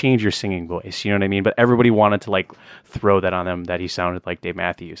can't change your singing voice, you know what I mean? But everybody wanted to like throw that on him that he sounded like Dave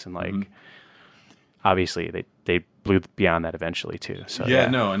Matthews, and like obviously they blew beyond that eventually too. So yeah,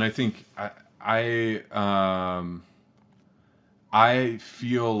 no, and I think I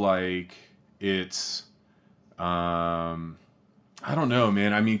feel like it's I don't know,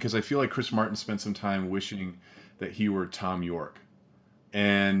 man. I mean, because I feel like Chris Martin spent some time wishing that he were Tom York.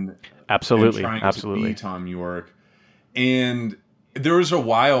 and Absolutely, trying to be absolutely. Tom York. And there was a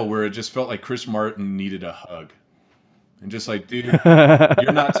while where it just felt like Chris Martin needed a hug. And just like, dude,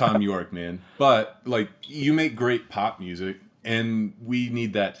 you're not Tom York, man. But like, you make great pop music, and we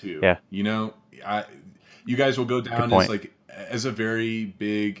need that too. Yeah, You know, I, you guys will go good down as point. like as a very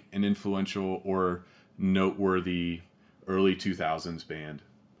big and influential or noteworthy early 2000s band,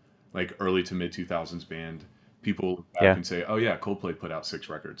 like early to mid 2000s band. People look back Yeah, and say, "Oh yeah, Coldplay put out 6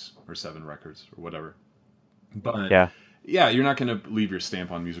 records or 7 records or whatever." But yeah. yeah, you're not going to leave your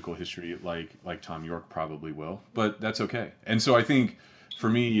stamp on musical history like Tom York probably will, but that's okay. And so I think for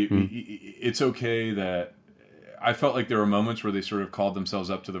me, Mm. it's okay that I felt like there were moments where they sort of called themselves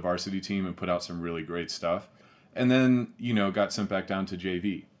up to the varsity team and put out some really great stuff, and then got sent back down to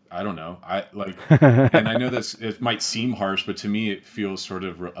JV. I don't know. I like, and I know that's it might seem harsh, but to me it feels sort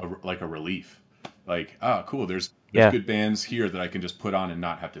of like a relief. Like, ah, cool. There's Yeah. good bands here that I can just put on and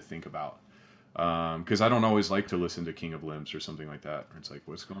not have to think about. Because I don't always like to listen to King of Limbs or something like that. It's like,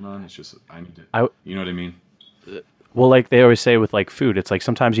 what's going on? It's just I need to, I you know what I mean? Well, like they always say with like food, it's like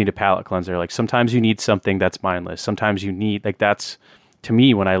sometimes you need a palate cleanser. Like sometimes you need something that's mindless. Sometimes you need like that's to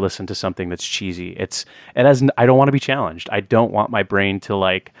me when I listen to something that's cheesy. I don't want to be challenged. I don't want my brain to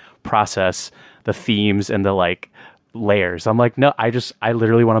like process the themes and the like layers. I'm like, no, I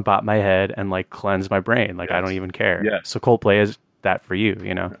literally want to bop my head and like cleanse my brain. Like I don't Yes. even care. Yes. So Coldplay is that for you,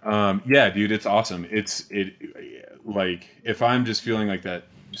 you know? Yeah, dude, it's awesome. It like if I'm just feeling like that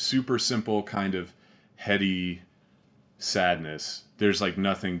super simple kind of heady sadness, there's like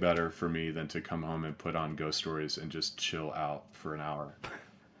nothing better for me than to come home and put on Ghost Stories and just chill out for an hour.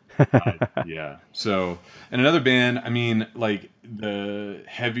 Yeah. So, and another band, I mean, like the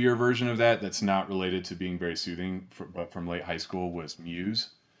heavier version of that, that's not related to being very soothing, but from late high school was Muse.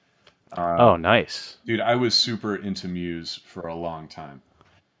 Oh, nice. Dude, I was super into Muse for a long time.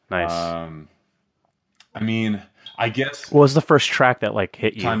 Nice. Um, I mean, I guess What was the first track that like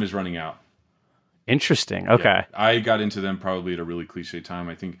hit you? time is running out. Interesting. Yeah, Okay. I got into them probably at a really cliche time.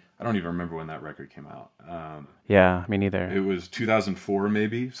 I think I don't even remember when that record came out. Yeah, me It neither. was 2004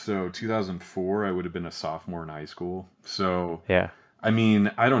 maybe. So 2004, I would have been a sophomore in high school. So Yeah. I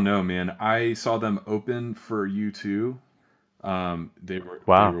mean, I don't know, man. I saw them open for U2. They were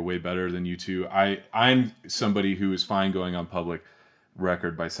Wow. way better than U2. I'm somebody who is fine going on public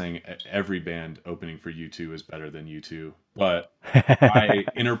record by saying every band opening for U2 is better than U2. But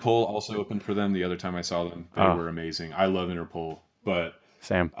Interpol also opened for them the other time I saw them. They Oh, were amazing. I love Interpol, but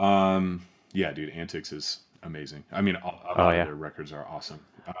Sam. yeah, dude, Antics is amazing. I mean, a Oh lot of yeah. their records are awesome.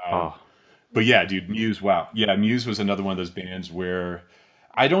 Oh, But yeah, dude, Muse, wow. Yeah, Muse was another one of those bands where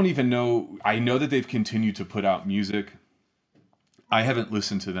I don't even know. I know that they've continued to put out music. I haven't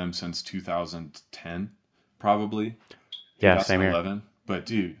listened to them since 2010, probably yeah. Same here. 2011. But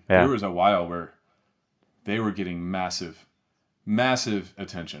dude, there Yeah. was a while where they were getting massive, massive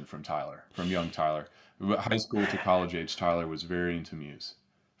attention from Tyler, from young Tyler. High school to college age, Tyler was very into Muse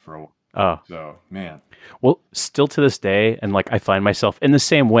for a while. Oh, So, man, well, still to this day, and like I find myself in the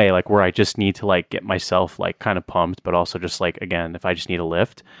same way, like where I just need to like get myself like kind of pumped, but also just like again, if I just need a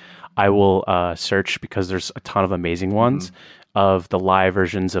lift, I will search because there's a ton of amazing ones of the live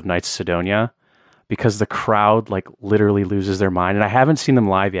versions of Knights of Sidonia because the crowd like literally loses their mind. And I haven't seen them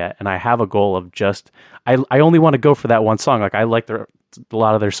live yet, and I have a goal of just I only want to go for that one song. Like I like a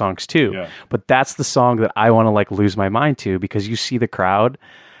lot of their songs too, yeah, but that's the song that I want to like lose my mind to because you see the crowd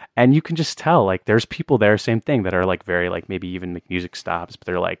and you can just tell like there's people there same thing that are like very like maybe even make music stops but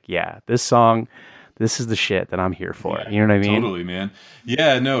they're like yeah this song this is the shit that I'm here for, yeah, you know what I mean? totally, man.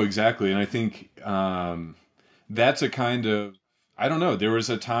 Yeah, no, exactly. And I think that's a kind of, I don't know, there was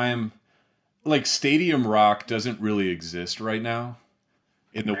a time like stadium rock doesn't really exist right now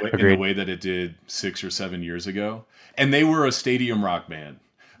in the Agreed. way that it did 6 or 7 years ago. And they were a stadium rock band.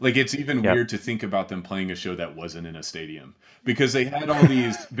 Like it's even Yep. weird to think about them playing a show that wasn't in a stadium because they had all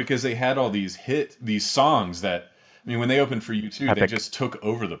these these songs that I mean when they opened for U2 they Epic. just took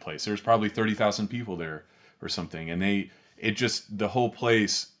over the place. There was probably 30,000 people there or something and it just the whole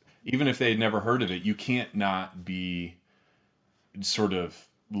place even if they had never heard of it you can't not be sort of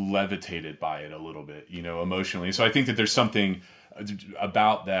levitated by it a little bit, emotionally. So I think that there's something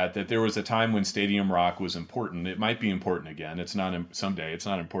about that there was a time when stadium rock was important. It might be important again. It's not someday. It's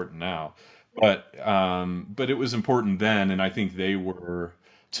not important now, but it was important then, and I think they were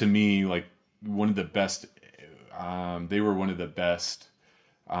to me like one of the best. They were one of the best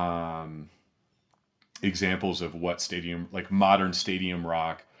um, examples of what stadium like modern stadium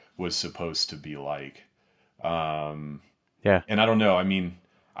rock was supposed to be like. Um, Yeah. and I don't know. I mean,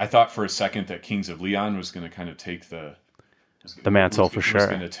 I thought for a second that Kings of Leon was going to kind of take the mantle for was sure.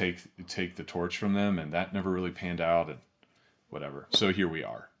 going to take the torch from them, and that never really panned out, and whatever. So here we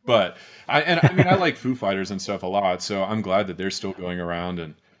are. But I mean, I like Foo Fighters and stuff a lot, so I'm glad that they're still going around,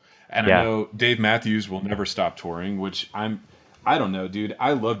 and I Yeah. know Dave Matthews will never stop touring, which I don't know, dude.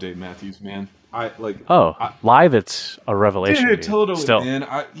 I love Dave Matthews, man. Live, it's a revelation. Dude, Dude. totally, Still, man.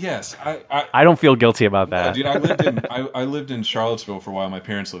 I don't feel guilty about no, that. dude, I lived in Charlottesville for a while. My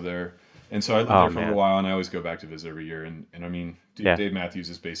parents lived there, and so I lived Oh, there for a man. while. And I always go back to visit every year. And I mean, dude, Yeah. Dave Matthews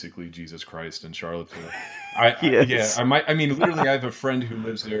is basically Jesus Christ in Charlottesville. Yes. I mean, literally, I have a friend who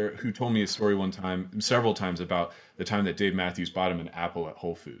lives there who told me a story one time, several times, about the time that Dave Matthews bought him an apple at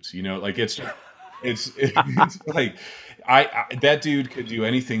Whole Foods. You know, like it's like that dude could do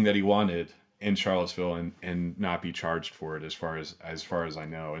anything that he wanted in Charlottesville and not be charged for it, as far as I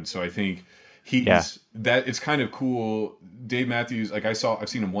know. And so I think that it's kind of cool. Dave Matthews, like I've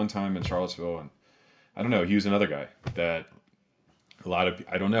seen him one time in Charlottesville, and I don't know, he was another guy that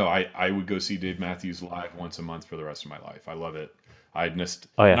I don't know. I would go see Dave Matthews live once a month for the rest of my life. I love it. I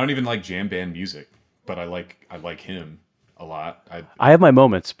don't even like jam band music, but I like him a lot. I have my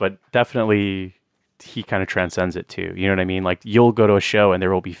moments, but definitely he kind of transcends it too. You know what I mean? Like you'll go to a show and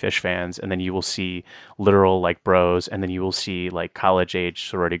there will be Fish fans, and then you will see literal like bros, and then you will see like college age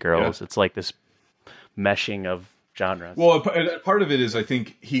sorority girls. Yeah. It's like this meshing of genres. Well, part of it is I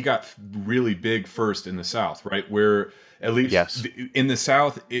think he got really big first in the South, right? Where at least in the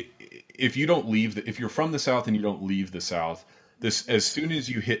South, if you're from the South and you don't leave the South, as soon as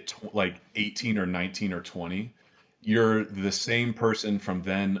you hit like 18 or 19 or 20, you're the same person from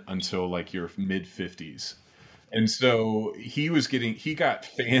then until like your mid 50s. And so he got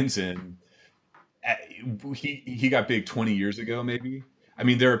fans in, he got big 20 years ago, maybe. I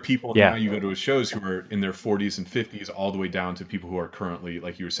mean, there are people now you go to his shows who are in their 40s and 50s, all the way down to people who are currently,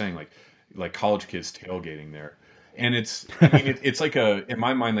 like you were saying, like college kids tailgating there. And it's like in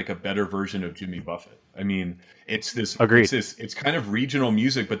my mind, like a better version of Jimmy Buffett. I mean, it's kind of regional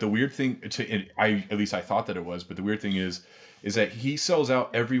music, but the weird thing at least I thought that it was, but the weird thing is that he sells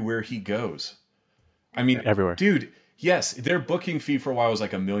out everywhere he goes. I mean, everywhere, dude. Yes, their booking fee for a while was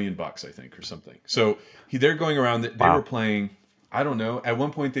like $1 million, I think, or something. So they're going around. They were playing. I don't know. At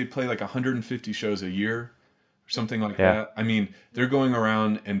one point, they'd play like 150 shows a year, or something like that. I mean, they're going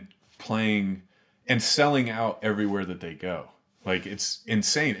around and playing and selling out everywhere that they go. Like, it's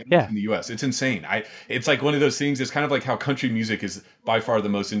insane. In the U.S., it's insane. It's like one of those things. It's kind of like how country music is by far the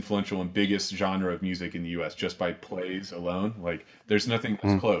most influential and biggest genre of music in the U.S. just by plays alone. Like, there's nothing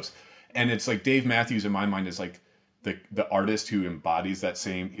that's close. And it's like Dave Matthews, in my mind, is like the artist who embodies that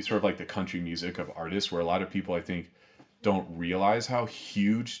same. He's sort of like the country music of artists, where a lot of people, I think, don't realize how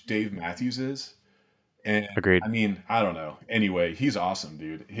huge Dave Matthews is. And agreed. I mean, I don't know. Anyway, he's awesome,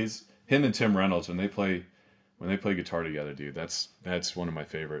 dude. Him and Tim Reynolds, when they play guitar together, dude, that's one of my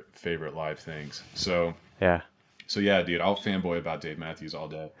favorite live things. So yeah, dude, I'll fanboy about Dave Matthews all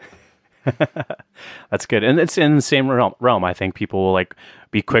day. That's good. And it's in the same realm. I think people will like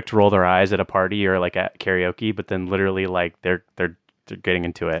be quick to roll their eyes at a party or like at karaoke, but then literally like they're getting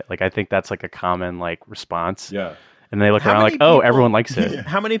into it. Like I think that's like a common like response. Yeah. And they look around like, oh, everyone likes it. Yeah.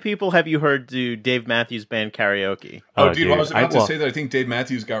 How many people have you heard do Dave Matthews Band karaoke? Oh, dude, well, I was about to say that I think Dave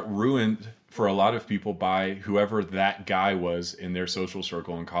Matthews got ruined for a lot of people by whoever that guy was in their social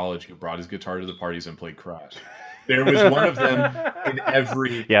circle in college who brought his guitar to the parties and played Crash. There was one of them in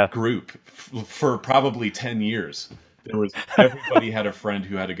every group for probably 10 years. Everybody had a friend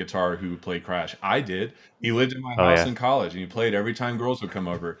who had a guitar who played Crash. I did. He lived in my house in college, and he played every time girls would come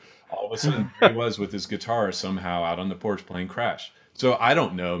over. All of a sudden, he was with his guitar somehow out on the porch playing Crash. So I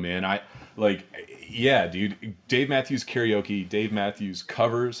don't know, man. Dude. Dave Matthews karaoke, Dave Matthews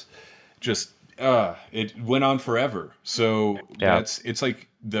covers, just it went on forever. So it's like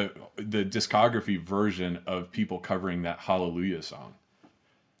the discography version of people covering that Hallelujah song.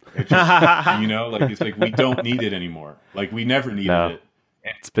 It just, it's like we don't need it anymore. Like we never needed it.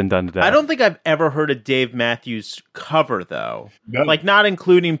 It's been done to death. I don't think I've ever heard a Dave Matthews cover though. No. Like not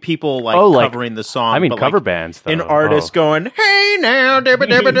including people covering the song. I mean, but cover bands though. An artist going, "Hey now, money."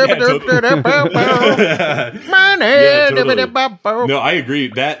 No, I agree.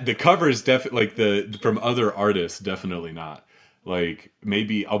 That the covers definitely from other artists, definitely not. Like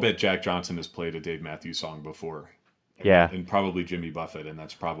maybe I'll bet Jack Johnson has played a Dave Matthews song before. And probably Jimmy Buffett, and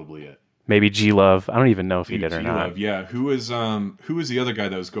that's probably it. Maybe G Love. I don't even know if he did or not. Yeah. Who was the other guy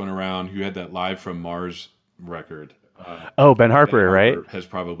that was going around who had that Live from Mars record? Ben Harper, right? Has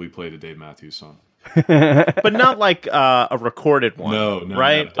probably played a Dave Matthews song, but not like a recorded one. No,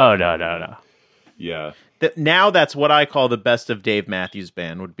 right? No. Yeah. Now that's what I call the best of Dave Matthews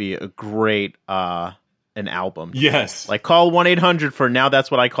Band. Would be a great an album. Yes. Like call 1-800 for now.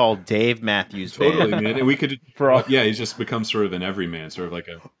 That's what I call Dave Matthews Totally, Band. man. And we could, he just becomes sort of an everyman, sort of like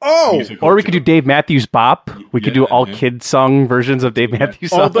a musical Or we could do joke. Dave Matthews Bop. We could do Yeah, all man. kid song versions of Dave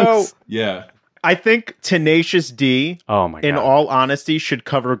Matthews songs. Although Yeah. I think Tenacious D, oh my god, in all honesty, should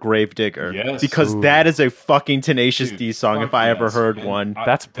cover Gravedigger. Yes. Because Ooh. that is a fucking Tenacious Dude, D song fuck if I ever yes, heard man. one.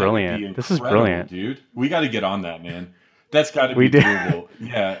 That's That would be brilliant. This is incredible, brilliant. dude. We got to get on that, man. That's got to We be do. doable.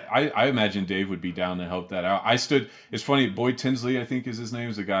 Yeah, I imagine Dave would be down to help that out. It's funny, Boyd Tinsley, I think is his name,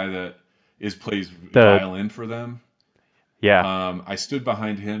 is the guy that plays violin for them. Yeah. I stood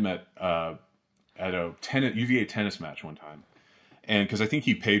behind him at a UVA tennis match one time, and because I think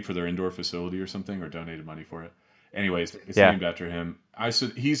he paid for their indoor facility or something, or donated money for it. Anyways, it's named after him.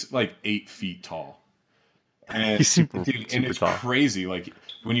 He's like 8 feet tall, and He's super and it's tall. crazy. Like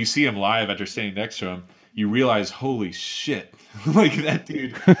when you see him live after standing next to him, you realize, holy shit, like that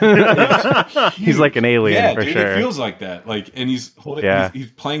dude. He's like an alien for dude, sure. It feels like that. Like, and he's holding, he's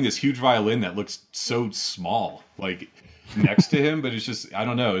playing this huge violin that looks so small, like next to him. But it's just, I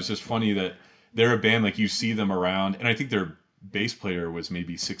don't know. It's just funny that they're a band, like you see them around, and I think their bass player was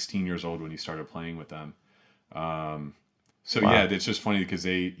maybe 16 years old when he started playing with them. Yeah, it's just funny because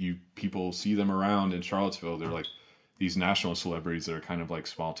people see them around in Charlottesville. They're like these national celebrities that are kind of like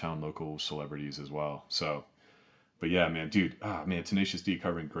small town local celebrities as well. So, but yeah, man, dude, Tenacious D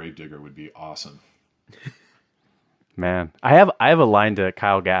covering Gravedigger would be awesome. Man, I have a line to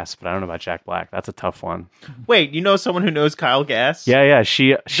Kyle Gass, but I don't know about Jack Black. That's a tough one. Wait, you know someone who knows Kyle Gass? Yeah.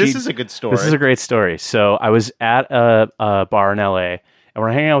 She. This is a good story. This is a great story. So I was at a bar in LA, and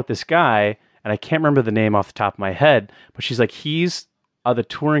we're hanging out with this guy, and I can't remember the name off the top of my head, but she's like, he's the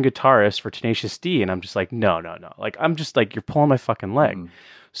touring guitarist for Tenacious D, and I'm just like, no. Like, I'm just like, you're pulling my fucking leg.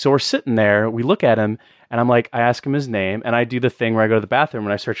 So we're sitting there, we look at him, and I'm like, I ask him his name, and I do the thing where I go to the bathroom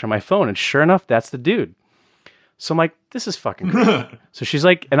and I search on my phone, and sure enough, that's the dude. So I'm like, this is fucking great. So she's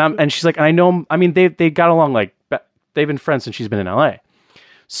like, and she's like, I know him. I mean, they got along, like, they've been friends since she's been in LA.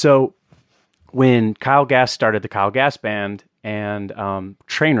 So when Kyle Gass started the Kyle Gass Band and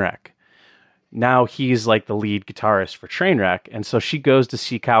Trainwreck, now he's like the lead guitarist for Trainwreck. And so she goes to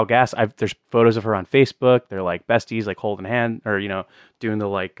see Kyle Gass. There's photos of her on Facebook. They're like besties, like holding hand, or, doing the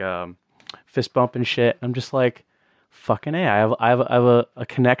like fist bump and shit. I'm just like, fucking A. I have a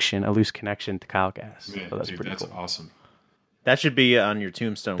connection, a loose connection to Kyle Gass. Man, so that's dude, pretty that's cool. awesome. That should be on your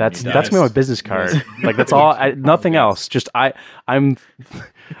tombstone. That's when you die. me on my business card. Like that's all. Nothing else. Just I'm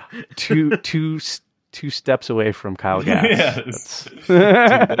two steps away from Kyle Gass. Yes. Dude,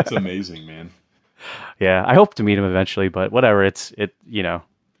 that's amazing, man. Yeah, I hope to meet him eventually, but whatever. You know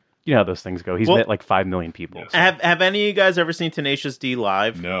how those things go. He's met like 5 million people. Yes. So. Have any of you guys ever seen Tenacious D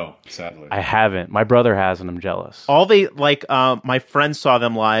live? No, sadly. I haven't. My brother has, and I'm jealous. All they my friends saw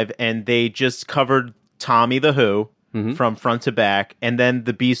them live, and they just covered Tommy the Who from front to back, and then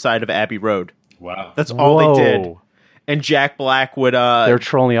the B side of Abbey Road. Wow. That's all they did. Whoa. And Jack Black would They're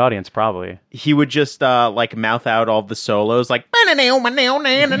trolling the audience, probably. he would just like mouth out all the solos, like Yes.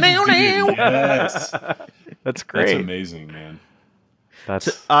 That's great. That's amazing, man.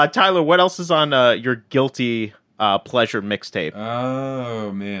 That's Tyler, what else is on your guilty pleasure mixtape?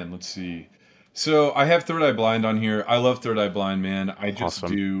 Oh man, let's see. So I have Third Eye Blind on here. I love Third Eye Blind, man. I just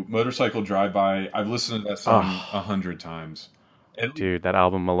Awesome. do Motorcycle Drive By. I've listened to that song 100 times. dude, that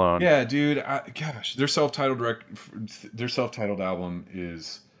album alone. Yeah, dude. Gosh, their self-titled album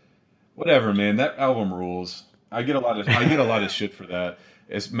is whatever, man. That album rules. I get a lot of shit for that.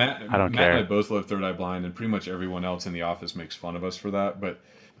 As Matt I don't and care. I both love Third Eye Blind, and pretty much everyone else in the office makes fun of us for that. But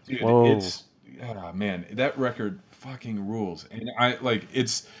dude, Whoa. man, that record fucking rules. And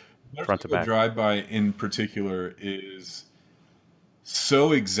it's Front to back. Drive By in particular is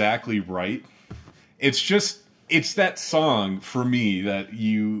so exactly right. It's that song for me that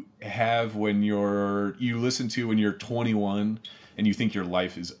you have when you listen to when you're 21 and you think your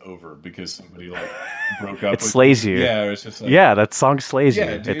life is over because somebody like broke up. It slays you. Yeah, it's just like, Yeah, that song slays you.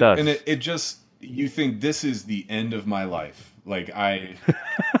 dude, It does. and it just you think this is the end of my life. Like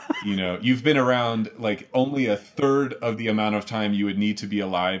you've been around like only a third of the amount of time you would need to be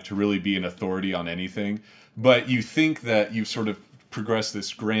alive to really be an authority on anything, but you think that you've sort of progressed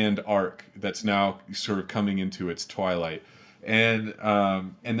this grand arc that's now sort of coming into its twilight, and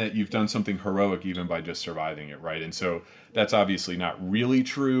that you've done something heroic even by just surviving it, right? And so that's obviously not really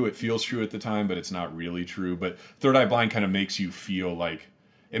true. It feels true at the time, but it's not really true. But Third Eye Blind kind of makes you feel like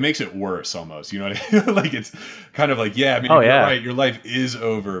it makes it worse almost. You know what I mean? Like it's kind of like, yeah, I mean, you're right, your life is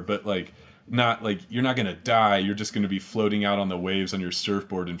over, but like not like you're not gonna die. You're just gonna be floating out on the waves on your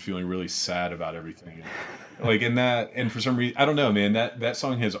surfboard and feeling really sad about everything. Like and for some reason, I don't know, man. That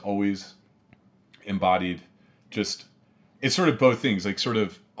song has always embodied just, it's sort of both things, like sort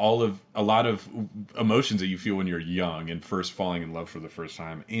of a lot of emotions that you feel when you're young and first falling in love for the first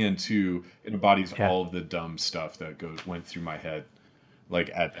time, and two, it embodies all of the dumb stuff that went through my head like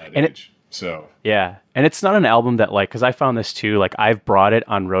at that age. So yeah, and it's not an album that like, because I found this too, like I've brought it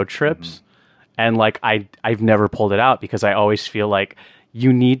on road trips, and like I've never pulled it out because I always feel like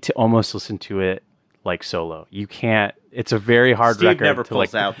you need to almost listen to it like solo. You can't. It's a very hard Steve record. never to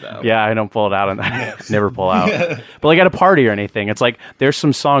pulls like, out though. Yeah, I don't pull it out, and I never pull out. But like at a party or anything, it's like there's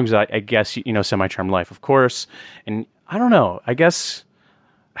some songs that I guess Semi-Charmed Life, of course, and I don't know. I guess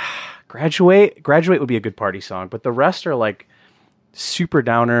Graduate would be a good party song, but the rest are like super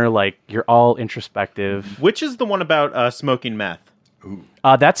downer. Like you're all introspective. Which is the one about smoking meth?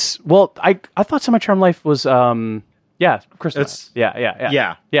 That's I thought Semi-Charmed Life was Crystal.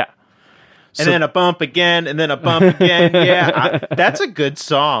 Yeah. And then a bump again, and then a bump again. Yeah, that's a good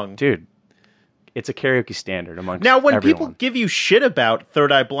song, dude. It's a karaoke standard amongst now. When everyone. people give you shit about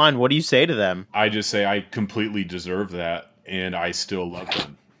Third Eye Blind, what do you say to them? I just say I completely deserve that, and I still love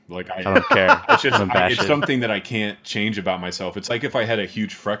them. Like I don't care. It's just it's something that I can't change about myself. It's like if I had a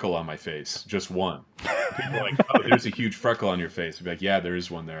huge freckle on my face, just one. People are like, oh, there's a huge freckle on your face. I'd be like, yeah, there is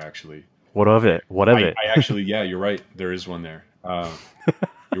one there actually. What of it? I actually, yeah, you're right. There is one there.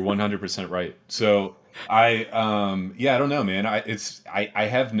 You're 100% right. So I don't know, man. I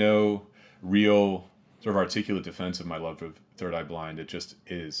have no real sort of articulate defense of my love of Third Eye Blind. It just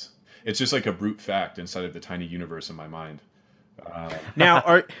is. It's just like a brute fact inside of the tiny universe in my mind.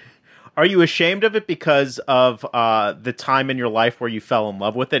 Now, are you ashamed of it because of the time in your life where you fell in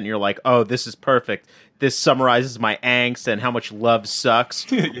love with it and you're like, oh, this is perfect. This summarizes my angst and how much love sucks.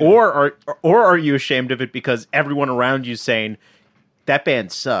 or are you ashamed of it because everyone around you saying, that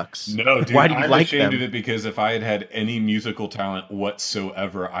band sucks? No, dude, why do you I'm like ashamed them? of it because if I had had any musical talent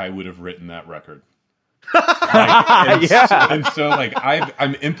whatsoever, I would have written that record. And so like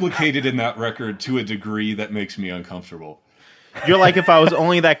I'm implicated in that record to a degree that makes me uncomfortable. You're like, if I was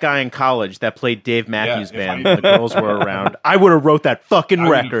only that guy in college that played Dave Matthews Band when the girls were around, I would have wrote that fucking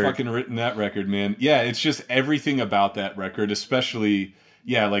record. I would have fucking written that record, man. Yeah, it's just everything about that record, especially,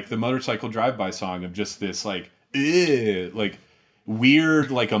 like the Motorcycle Drive-By song of just this, like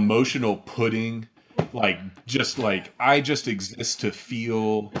weird, like emotional pudding. Like, just like, I just exist to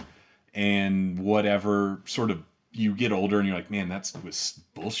feel and whatever sort of, you get older and you're like, man, that was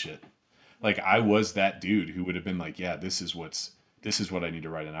bullshit. Like I was that dude who would have been like, yeah, this is what I need to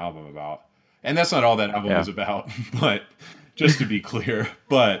write an album about. And that's not all that album is about, but just to be clear,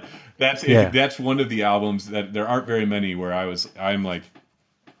 but that's one of the albums that there aren't very many where I'm like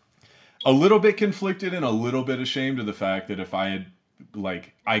a little bit conflicted and a little bit ashamed of the fact that if I had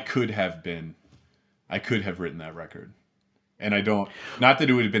I could have written that record. And I don't, not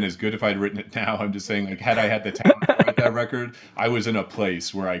that it would have been as good if I'd written it now. I'm just saying, like, had I had the talent to write that record, I was in a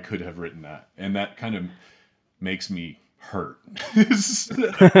place where I could have written that. And that kind of makes me hurt.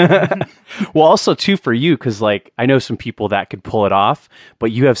 Well, also, too, for you, because, like, I know some people that could pull it off,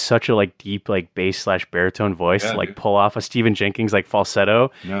 but you have such a, like, deep, like, bass/baritone voice, pull off a Stephen Jenkins, like,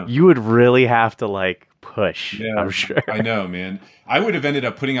 falsetto. No. You would really have to, like, push, I'm sure. I know, man. I would have ended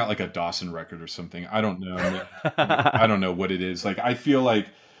up putting out like a Dawson record or something. I don't know. I don't know what it is. Like, I feel like,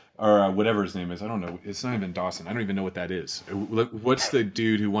 or whatever his name is. I don't know. It's not even Dawson. I don't even know what that is. What's the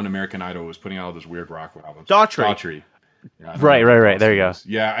dude who won American Idol was putting out all those weird rock albums? Daughtry. Yeah, right. There you go.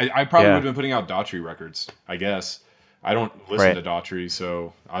 Yeah, I probably would have been putting out Daughtry records, I guess. I don't listen to Daughtry,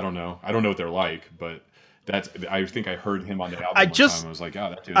 so I don't know. I don't know what they're like, but I think I heard him on the album one time. I was like,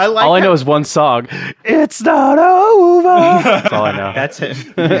 oh, that dude. All I know is one song. It's not over. That's all I know. That's it.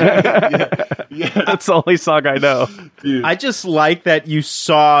 Yeah. That's the only song I know. Dude. I just like that you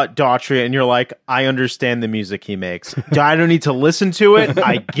saw Daughtry and you're like, I understand the music he makes. I don't need to listen to it.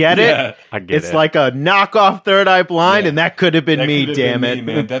 I get it. I get it. It's like a knockoff Third Eye Blind, and that could have been me, damn it.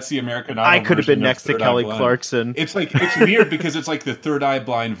 Man. That's the American Idol. I could have been next to Kelly Clarkson. It's weird because it's like the Third Eye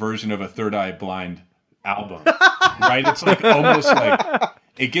Blind version of a Third Eye Blind album, right? It's like almost like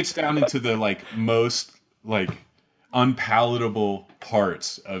it gets down into the like most like unpalatable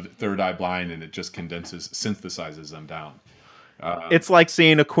parts of Third Eye Blind, and it just synthesizes them down. It's like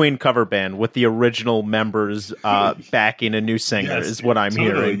seeing a Queen cover band with the original members backing a new singer. Is what I'm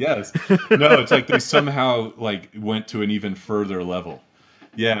hearing. Yes, no, it's like they somehow like went to an even further level.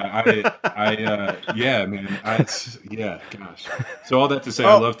 Yeah, yeah, man. Gosh. So all that to say,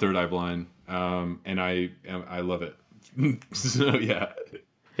 I love Third Eye Blind. And I love it. So yeah.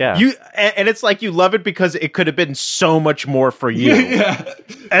 Yeah. And it's like you love it because it could have been so much more for you. Yeah.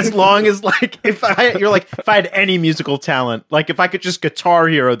 As long as like if I had any musical talent, like if I could just Guitar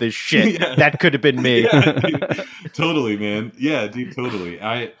Hero this shit, Yeah. that could have been me. Yeah, dude. Totally, man. Yeah, dude, totally.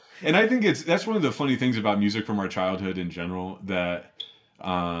 I think that's one of the funny things about music from our childhood in general that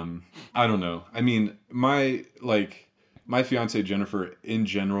I don't know. I mean, my fiance Jennifer in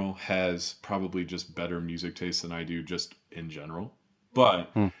general has probably just better music taste than I do just in general.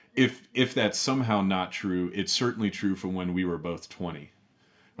 But if that's somehow not true, it's certainly true from when we were both 20.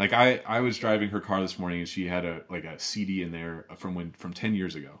 Like I was driving her car this morning and she had a CD in there from 10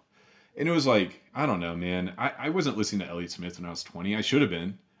 years ago. And it was like, I don't know, man. I wasn't listening to Elliott Smith when I was 20. I should have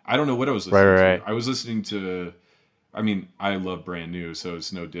been. I don't know what I was listening Right. to. I was listening to, I mean, I love Brand New, so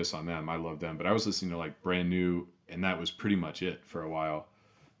it's no diss on them. I love them. But I was listening to like Brand New, and that was pretty much it for a while.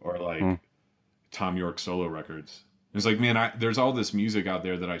 Or like Tom York solo records. It's like, man, there's all this music out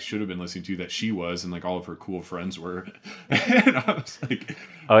there that I should have been listening to that she was, and like all of her cool friends were. And I was like,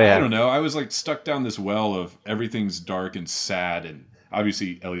 Oh, yeah. I don't know. I was like stuck down this well of everything's dark and sad, and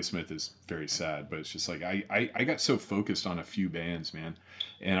obviously Elliott Smith is very sad, but it's just like I got so focused on a few bands, man.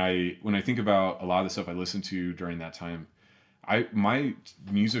 And when I think about a lot of the stuff I listened to during that time, my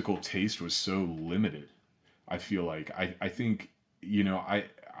musical taste was so limited. I feel like I think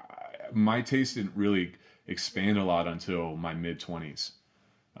my taste didn't really expand a lot until my mid-20s.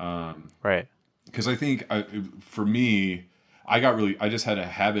 Right. Because I think for me, I just had a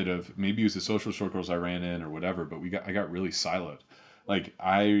habit of, maybe it was the social circles I ran in or whatever, but I got really siloed. Like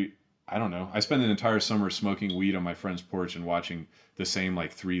I don't know. I spent an entire summer smoking weed on my friend's porch and watching the same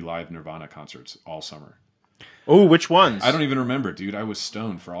like 3 live Nirvana concerts all summer. Oh, which ones? I don't even remember, dude. I was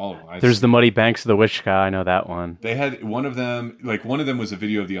stoned for all of them. There's the Muddy Banks of the Wichita. I know that one. They had one of them was a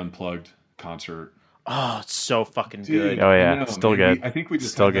video of the Unplugged concert. Oh, it's so fucking Dude, good. Oh, yeah. I know, Still man. good. I think we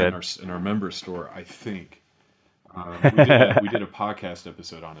just Still had that good. in our member store. I think we did a podcast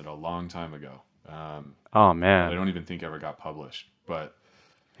episode on it a long time ago. Oh, I man. don't even think it ever got published. But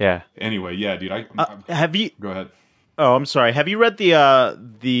Yeah. anyway, yeah, dude. Have you? Go ahead. Oh, I'm sorry. Have you read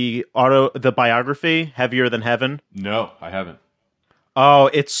the biography Heavier Than Heaven? No, I haven't.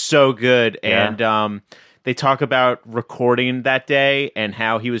 Oh, it's so good. Yeah. And they talk about recording that day and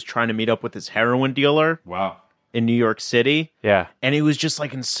how he was trying to meet up with his heroin dealer Wow. in New York City. Yeah. And he was just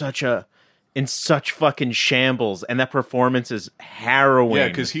like in such fucking shambles, and that performance is harrowing. Yeah,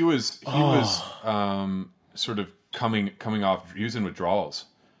 because he was sort of coming off. He was in withdrawals.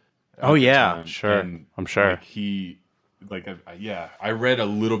 Oh yeah, time, sure. and, I'm sure. I read a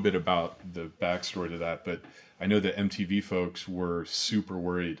little bit about the backstory to that, but I know that MTV folks were super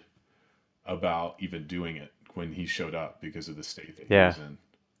worried about even doing it when he showed up because of the state that he was in.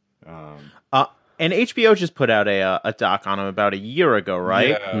 And HBO just put out a doc on him about a year ago,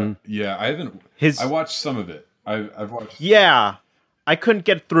 right? Yeah. I haven't. I watched some of it. I've watched. Yeah, I couldn't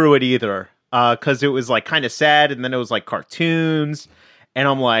get through it either because it was like kind of sad, and then it was like cartoons, and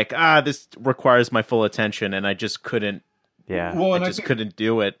I'm like, this requires my full attention, and I just couldn't. Yeah. Well, I just couldn't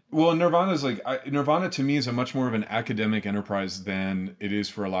do it. Well, Nirvana's Nirvana to me is a much more of an academic enterprise than it is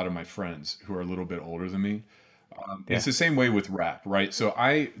for a lot of my friends who are a little bit older than me. It's the same way with rap, right? So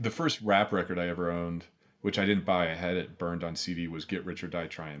the first rap record I ever owned, which I didn't buy, I had it burned on CD, was "Get Rich or Die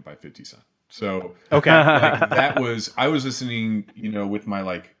Trying" by 50 Cent. So Okay, I was listening, with my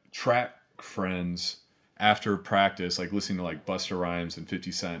like track friends after practice, like listening to like Busta Rhymes and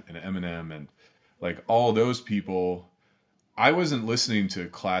 50 Cent and Eminem and like all those people. I wasn't listening to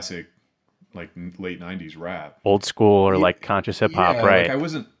classic, like late 90s rap. Old school or like conscious hip hop, right? Like I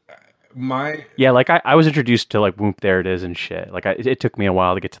wasn't. Yeah, like I was introduced to like Whoop There It Is and shit. Like it took me a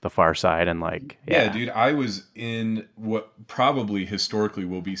while to get to the Far Side and like yeah, dude, I was in what probably historically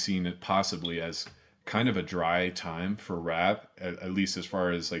will be seen possibly as kind of a dry time for rap, at least as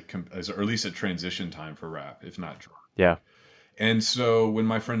far as like or at least a transition time for rap, if not dry. Yeah. And so when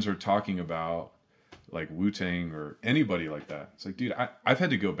my friends are talking about like Wu-Tang or anybody like that, it's like, dude, I've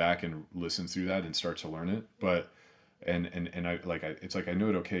had to go back and listen through that and start to learn it, but. And it's like I know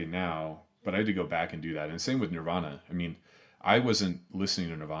it okay now, but I had to go back and do that. And same with Nirvana. I mean, I wasn't listening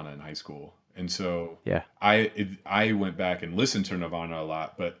to Nirvana in high school, and so yeah, I went back and listened to Nirvana a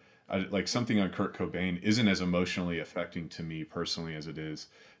lot. But like something on Kurt Cobain isn't as emotionally affecting to me personally as it is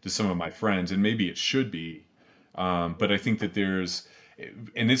to some of my friends, and maybe it should be. But I think that there's,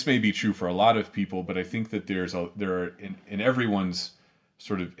 and this may be true for a lot of people, but I think that there are in everyone's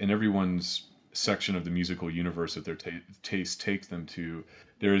section of the musical universe that their taste takes them to,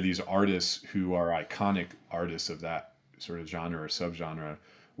 there are these artists who are iconic artists of that sort of genre or subgenre,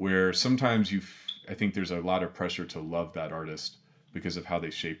 where sometimes I think there's a lot of pressure to love that artist because of how they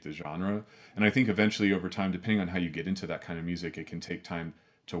shape the genre. And I think eventually over time, depending on how you get into that kind of music, it can take time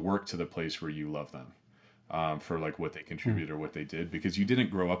to work to the place where you love them, for like what they contributed or what they did, because you didn't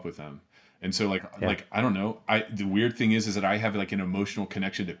grow up with them. And so like I don't know. The weird thing is that I have like an emotional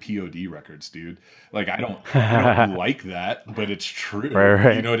connection to POD records, dude. Like I don't like that, but it's true.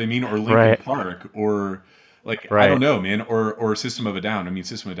 Right. You know what I mean? Or Linkin Right. Park, or like I Right. don't know, man. Or System of a Down. I mean,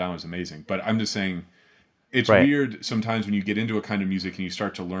 System of a Down is amazing, but I'm just saying it's Right. weird sometimes when you get into a kind of music and you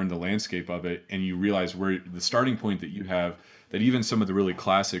start to learn the landscape of it, and you realize where the starting point that you have, that even some of the really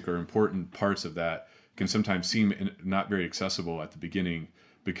classic or important parts of that can sometimes seem not very accessible at the beginning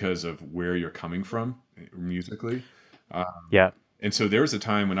because of where you're coming from musically. Yeah. And so there was a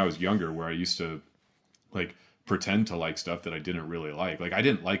time when I was younger where I used to like pretend to like stuff that I didn't really like. Like I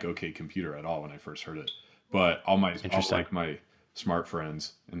didn't like OK Computer at all when I first heard it, but all Interesting. like my smart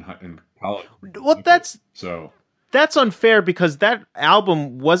friends in college. Well, So that's unfair because that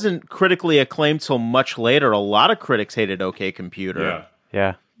album wasn't critically acclaimed till much later. A lot of critics hated OK Computer. yeah.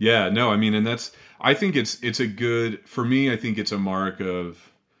 Yeah. Yeah, no, I mean, and I think it's a good, for me, I think it's a mark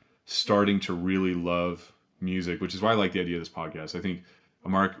of starting to really love music, which is why I like the idea of this podcast. I think a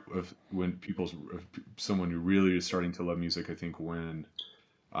mark of someone who really is starting to love music, I think when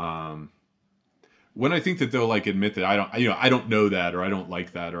I think that they'll like admit that I don't know that, or I don't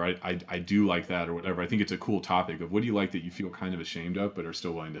like that, or I do like that, or whatever. I think it's a cool topic of what do you like that you feel kind of ashamed of, but are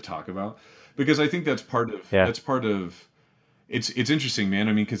still willing to talk about, because I think that's part of it's interesting, man.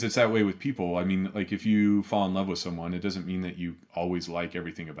 I mean, because it's that way with people. I mean, like if you fall in love with someone, it doesn't mean that you always like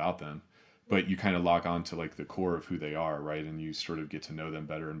everything about them, but you kind of lock on to like the core of who they are, right? And you sort of get to know them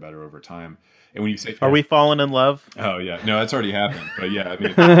better and better over time. And when you say, Are we falling in love? oh yeah, no, that's already happened. But yeah, I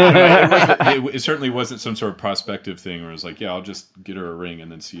mean, it certainly wasn't some sort of prospective thing where it's like, yeah, I'll just get her a ring and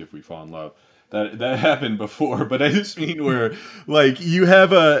then see if we fall in love. That happened before, but I just mean where like you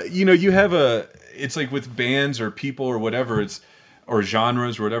have a it's like with bands or people or whatever, or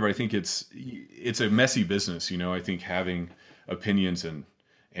genres or whatever. I think it's a messy business, I think having opinions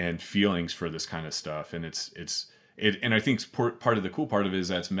and feelings for this kind of stuff, and and I think part of the cool part of it is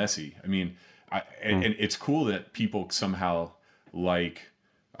that it's messy. I mean, and it's cool that people somehow like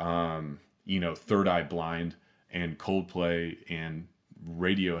Third Eye Blind and Coldplay and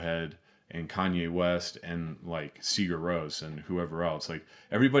Radiohead and Kanye West and like Sigur Rós and whoever else. Like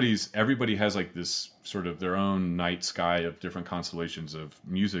everybody has like this sort of their own night sky of different constellations of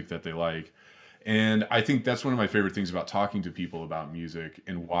music that they like. And I think that's one of my favorite things about talking to people about music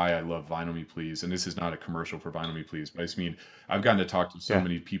and why I love Vinyl Me Please. And this is not a commercial for Vinyl Me Please, but I just mean I've gotten to talk to so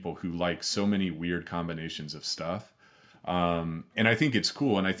many people who like so many weird combinations of stuff. And I think it's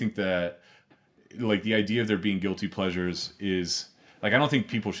cool. And I think that like the idea of there being guilty pleasures is like, I don't think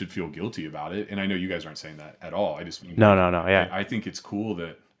people should feel guilty about it. And I know you guys aren't saying that at all. I just mean, No. Yeah. I think it's cool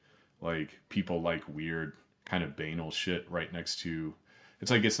that like people like weird kind of banal shit right next to, it's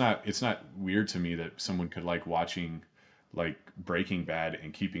like, it's not weird to me that someone could like watching like Breaking Bad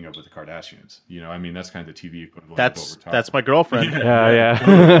and Keeping Up with the Kardashians. I mean, that's kind of the TV equivalent of what we're talking That's my girlfriend. Yeah.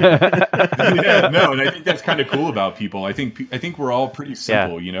 yeah, no, and I think that's kind of cool about people. I think we're all pretty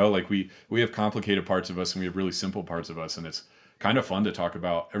simple, like we have complicated parts of us and we have really simple parts of us, and it's kind of fun to talk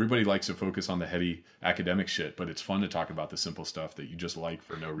about. Everybody likes to focus on the heady academic shit, but it's fun to talk about the simple stuff that you just like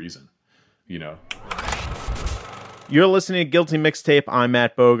for no reason, You're listening to Guilty Mixtape. I'm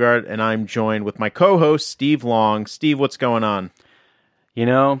Matt Bogart, and I'm joined with my co-host, Steve Long. Steve, what's going on?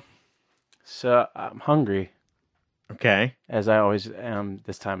 So I'm hungry, Okay. as I always am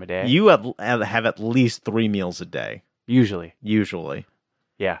this time of day. You have at least 3 meals a day, Usually.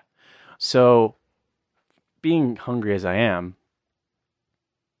 Yeah. So being hungry as I am,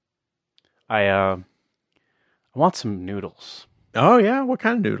 I want some noodles. Oh, yeah? What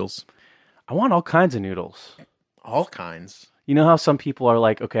kind of noodles? I want all kinds of noodles. All kinds. You know how some people are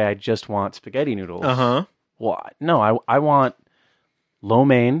like, okay, I just want spaghetti noodles. Uh-huh. Well, no, I want lo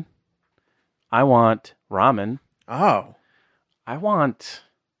mein. I want ramen. Oh. I want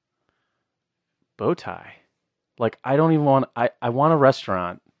bow tie. Like, I don't even want... I want a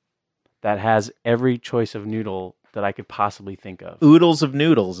restaurant that has every choice of noodle that I could possibly think of. Oodles of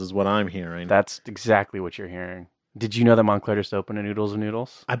noodles is what I'm hearing. That's exactly what you're hearing. Did you know that Montclair just opened a Oodles of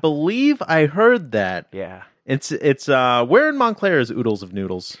Noodles? I believe I heard that. Yeah. It's where in Montclair is Oodles of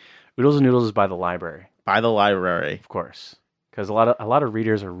Noodles? Oodles of Noodles is by the library, By the library. of course, because a lot of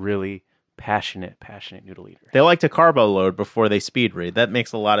readers are really passionate noodle eaters. They like to carbo load before they speed read. That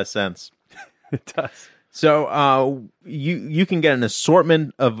makes a lot of sense. It does. So you can get an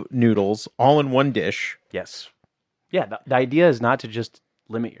assortment of noodles all in one dish. Yes. Yeah. The idea is not to just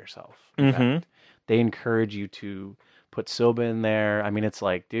limit yourself. In Mm-hmm. fact, they encourage you to put soba in there. I mean, it's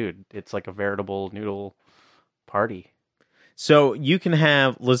like, dude, it's like a veritable noodle party. So you can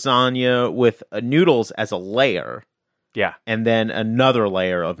have lasagna with noodles as a layer, Yeah, and then another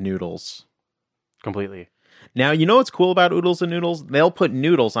layer of noodles. completely. Now, you know what's cool about oodles and noodles? They'll put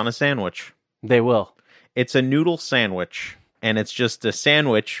noodles on a sandwich. They will. It's a noodle sandwich, and it's just a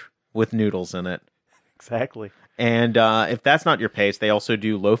sandwich with noodles in it. Exactly. And if that's not your pace, they also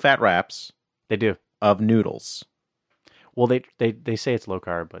do low-fat wraps They do. of noodles. Well, they say it's low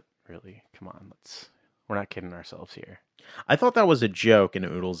carb, but really, come on, we're not kidding ourselves here. I thought that was a joke in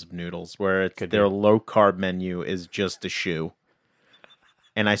Oodles of Noodles, where their low-carb menu is just a shoe.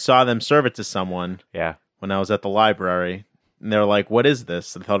 And I saw them serve it to someone Yeah, when I was at the library, and they're like, "What is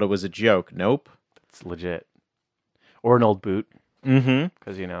this?" I thought it was a joke. Nope. it's legit. Or an old boot, Mm-hmm.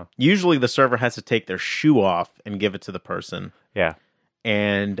 because Usually the server has to take their shoe off and give it to the person. yeah,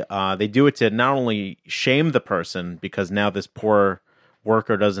 And they do it to not only shame the person, because now this poor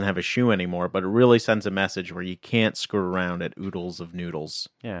worker doesn't have a shoe anymore, but it really sends a message where you can't screw around at Oodles of Noodles.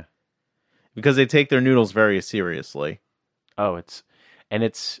 yeah. Because they take their noodles very seriously. Oh, it's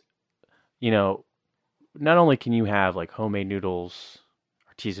not only can you have like homemade noodles,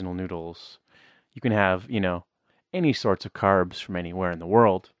 artisanal noodles, you can have, any sorts of carbs from anywhere in the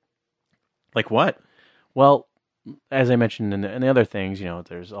world. Like what? Well, as I mentioned in the other things,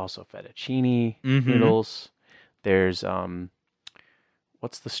 there's also fettuccine noodles. There's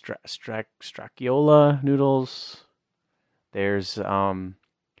what's the stracchiola noodles? There's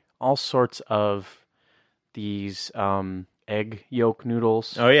all sorts of these egg yolk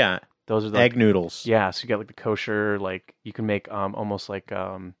noodles. Oh, yeah. Those are the Egg noodles. Yeah, so you get like the kosher, like you can make almost like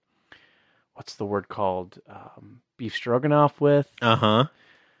what's the word called? Beef stroganoff with. Uh-huh.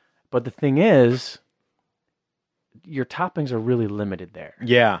 But the thing is, your toppings are really limited there.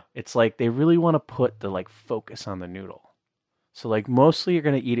 Yeah. It's like they really want to put the like focus on the noodle. So like mostly you're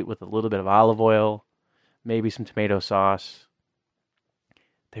going to eat it with a little bit of olive oil, maybe some tomato sauce.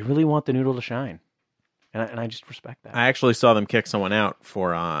 They really want the noodle to shine. And I just respect that. I actually saw them kick someone out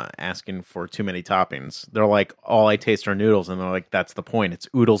for asking for too many toppings. They're like, all I taste are noodles. And they're like, that's the point. It's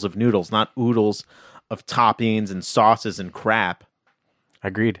oodles of noodles, not oodles of toppings and sauces and crap.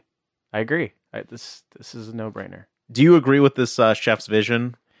 Agreed. I agree. This is a no-brainer. Do you agree with this chef's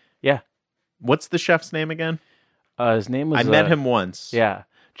vision? Yeah. What's the chef's name again? His name was... I met him once. Yeah.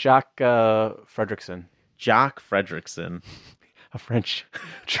 Jacques Fredrickson. Jacques Fredrickson. A French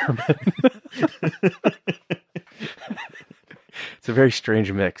German. It's a very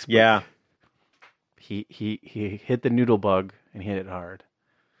strange mix. Yeah. He hit the noodle bug and hit it hard.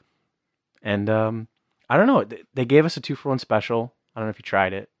 And I don't know. They gave us a 2-for-1 special. I don't know if you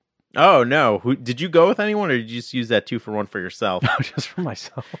tried it. Oh, no. Did you go with anyone, or did you just use that 2-for-1 for yourself? No, just for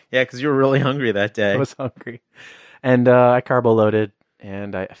myself. Yeah, because you were really hungry that day. I was hungry. And I carbo loaded,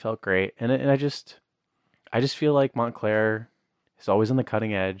 and I felt great. And I just feel like Montclair is always on the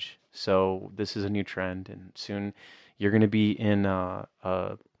cutting edge. So this is a new trend, and soon you're going to be in a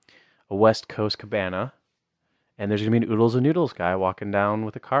West Coast cabana, and there's going to be an Oodles and Noodles guy walking down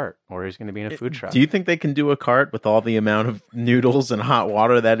with a cart, or he's going to be in a food truck. Do you think they can do a cart with all the amount of noodles and hot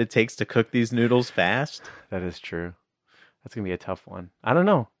water that it takes to cook these noodles fast? That is true. That's going to be a tough one. I don't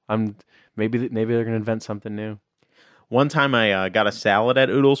know. Maybe they're going to invent something new. One time I got a salad at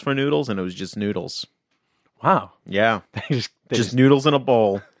Oodles for Noodles, and it was just noodles. Wow. Yeah. They just noodles in a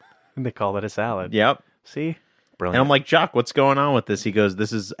bowl. They call it a salad. Yep. See? Brilliant. And I'm like, Jock, what's going on with this? He goes,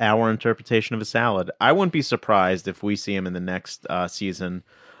 this is our interpretation of a salad. I wouldn't be surprised if we see him in the next season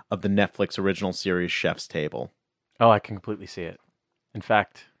of the Netflix original series Chef's Table. Oh, I can completely see it. In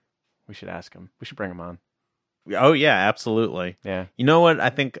fact, we should ask him. We should bring him on. Oh yeah, absolutely. Yeah. You know what? I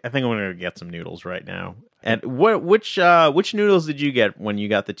think I'm gonna get some noodles right now. And which noodles did you get when you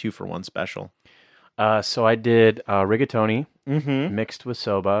got the 2-for-1 special? So I did rigatoni Mm-hmm. mixed with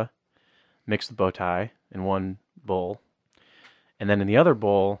soba, mixed with bow tie in one bowl, and then in the other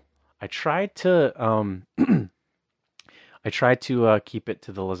bowl, I tried to keep it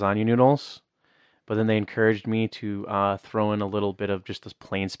to the lasagna noodles, but then they encouraged me to throw in a little bit of just this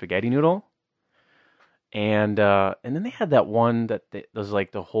plain spaghetti noodle, and then they had that one that was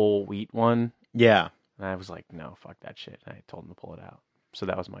like the whole wheat one, Yeah. and I was like, no, fuck that shit. And I told them to pull it out. So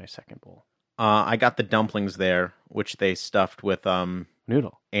that was my second bowl. I got the dumplings there, which they stuffed with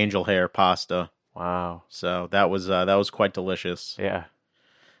Noodle. angel hair pasta. Wow. So that was quite delicious. Yeah.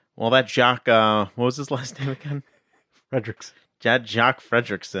 Well, that Jock, what was his last name again? Fredericks. Jock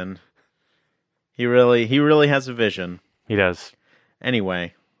Fredrickson. He really has a vision. He does.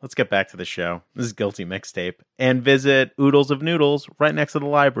 Anyway, let's get back to the show. This is Guilty Mixtape. And visit Oodles of Noodles right next to the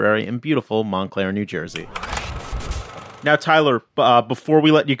library in beautiful Montclair, New Jersey. Now, Tyler, before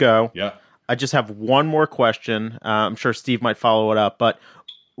we let you go, Yeah. I just have one more question. I'm sure Steve might follow it up, but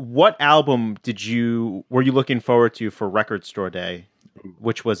what album were you looking forward to for Record Store Day,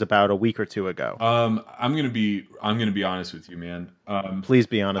 which was about a week or two ago? I'm gonna be honest with you, man. Please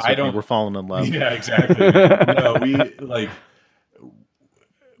be honest I with me. don't. We're falling in love. Yeah, exactly. No, we like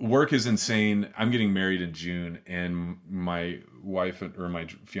work is insane. I'm getting married in June, and my wife or my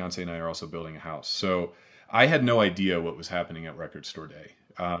fiance and I are also building a house. So I had no idea what was happening at Record Store Day.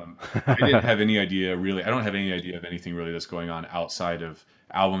 I didn't have any idea really. I don't have any idea of anything really that's going on outside of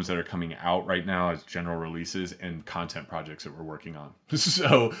albums that are coming out right now as general releases and content projects that we're working on.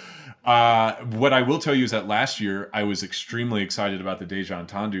 So, what I will tell you is that last year I was extremely excited about the Deja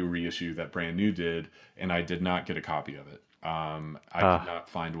Entendu reissue that Brand New did, and I did not get a copy of it. I could not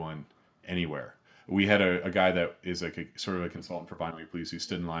find one anywhere. We had a guy that is like a sort of a consultant for Vinyl Please who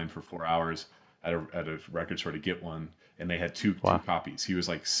stood in line for 4 hours at a record store to get one, and they had two copies. He was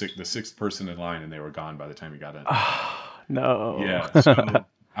like the sixth person in line, and they were gone by the time he got in. No. Yeah, so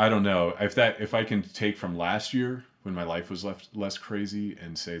I don't know if I can take from last year when my life was less crazy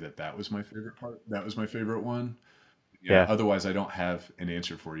and say that was my favorite part. That was my favorite one. Yeah. Otherwise, I don't have an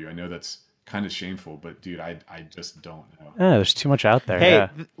answer for you. I know that's kind of shameful, but dude, I just don't know. Yeah, there's too much out there. Hey,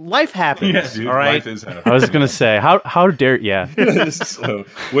 life happens. Yeah, dude, all right. life is happening. I was gonna say, how dare So,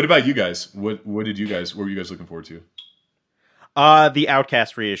 what about you guys? What were you guys looking forward to? The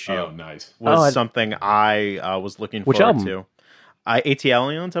Outcast reissue. Oh, nice. Was something I was looking forward album? to. AT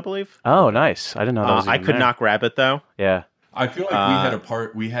Aliens, I believe. Oh, nice. I didn't know that was I even could there. not grab it though. Yeah. I feel like we had a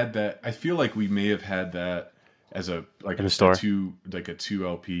part. We had that. I feel like we may have had that as a in the store. a 2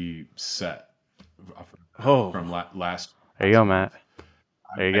 LP set. Oh, From last. There you go, Matt.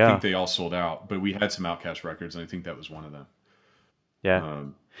 There you go. I think they all sold out, but we had some Outcast records, and I think that was one of them. Yeah.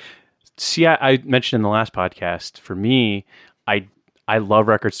 See, I mentioned in the last podcast, for me, I love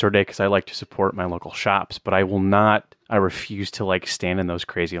Record Store Day because I like to support my local shops, but I refuse to like stand in those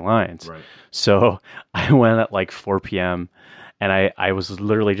crazy lines. Right. So I went at like 4 p.m. and I was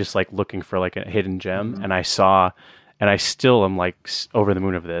literally just like looking for like a hidden gem, and I saw, and I still am like over the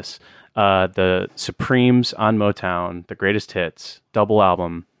moon of this, the Supremes on Motown, the Greatest Hits double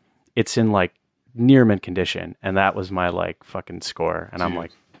album. It's in like near mint condition, and that was my like fucking score, and I'm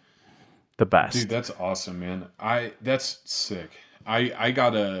like the best. Dude, that's awesome, man. That's sick. I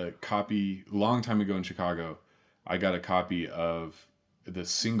got a copy long time ago in Chicago. I got a copy of the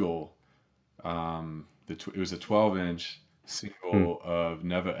single. It was a 12-inch single of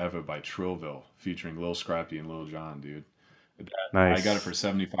 "Never Ever" by Trillville, featuring Lil Scrappy and Lil Jon. Dude, Nice. I got it for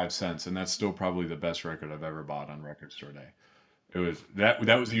 75 cents, and that's still probably the best record I've ever bought on Record Store Day. It was that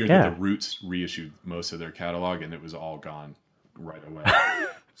was the year that the Roots reissued most of their catalog, and it was all gone right away.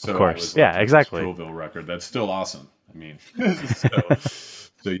 So of course, yeah, exactly. Trillville record. That's still awesome. I mean,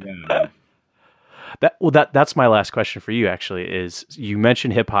 so yeah. That's my last question for you. Actually, is you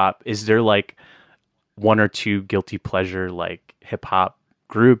mentioned hip hop. Is there like one or two guilty pleasure like hip hop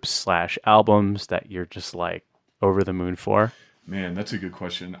groups / albums that you're just like over the moon for? Man, that's a good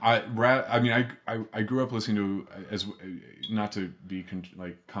question. I grew up listening to, as not to be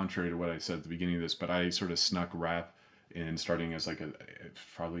contrary to what I said at the beginning of this, but I sort of snuck rap in starting as like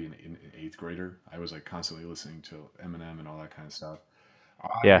probably an eighth grader. I was like constantly listening to Eminem and all that kind of stuff.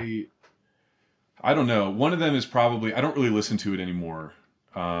 I don't know. One of them is probably, I don't really listen to it anymore.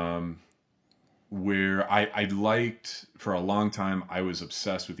 Where I liked for a long time, I was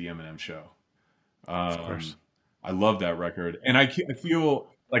obsessed with the Eminem Show. Of course. I love that record, and I feel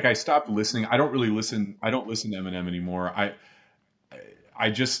like I stopped listening. I don't listen to Eminem anymore.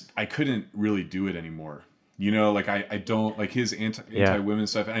 I couldn't really do it anymore. You know, like I don't like his anti-women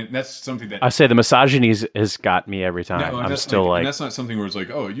stuff, and that's something that I say the misogyny has got me every time. I'm still like, and that's not something where it's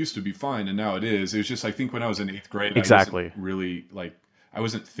like, oh, it used to be fine and now it is. It was just I think when I was in eighth grade, exactly. I wasn't really like I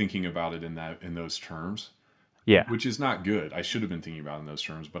wasn't thinking about it in those terms. Yeah, which is not good. I should have been thinking about it in those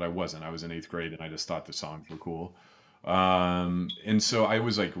terms, but I wasn't. I was in eighth grade and I just thought the songs were cool. And so I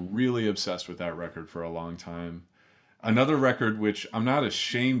was like really obsessed with that record for a long time. Another record which I'm not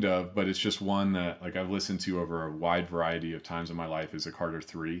ashamed of, but it's just one that like I've listened to over a wide variety of times in my life is the Carter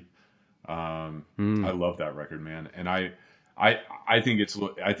 3. I love that record, man. And I think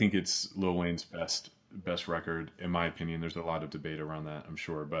it's Lil Wayne's best record in my opinion. There's a lot of debate around that, I'm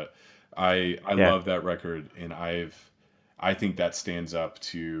sure, but I love that record, and I think that stands up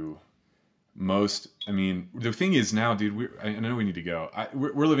to most. I mean, the thing is now, dude, I know we need to go.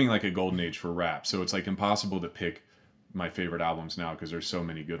 We're living like a golden age for rap, so it's like impossible to pick my favorite albums now because there's so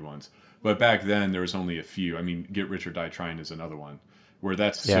many good ones. But back then there was only a few. I mean, Get Rich or Die Trying is another one where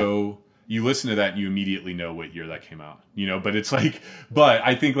that's so you listen to that and you immediately know what year that came out, you know. But it's like, but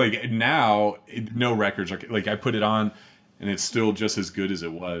I think like now, no records are like I put it on, and it's still just as good as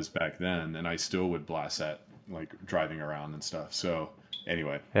it was back then, and I still would blast that like driving around and stuff. So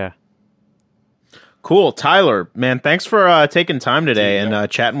anyway, Yeah. Cool, Tyler. Man, thanks for taking time today Dude, and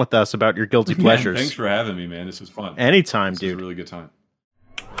chatting with us about your guilty man, pleasures. thanks for having me, man. This was fun. Anytime, This dude. was a really good time.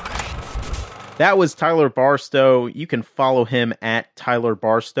 That was Tyler Barstow. You can follow him at Tyler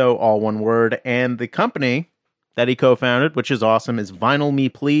Barstow, all one word. And the company that he co-founded, which is awesome, is Vinyl Me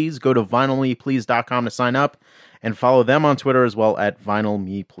Please. Go to vinylmeplease.com to sign up and follow them on Twitter as well at Vinyl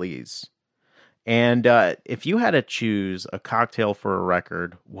Me Please. And if you had to choose a cocktail for a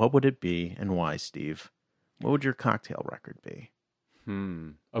record, what would it be and why, Steve? What would your cocktail record be?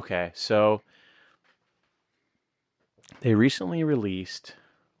 Okay, so they recently released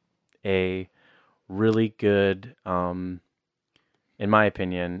a really good, in my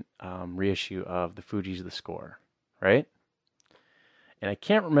opinion, reissue of the Fugees' The Score, right? And I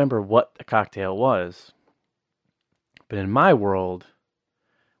can't remember what the cocktail was, but in my world,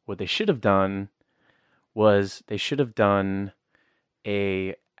 what they should have done was they should have done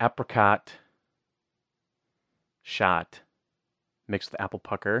a apricot shot mixed with apple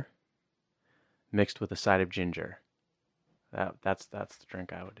pucker, mixed with a side of ginger. That's the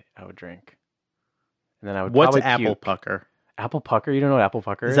drink I would drink. And then I would What's probably apple puke. pucker? Apple pucker? You don't know what apple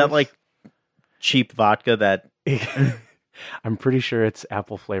pucker is? Is that like cheap vodka that... I'm pretty sure it's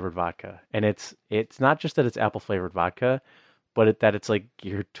apple flavored vodka. And it's not just that it's apple flavored vodka, but that it's like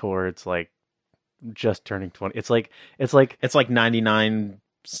geared towards like just turning 20. It's like 99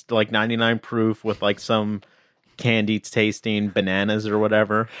 proof with like some candy tasting bananas or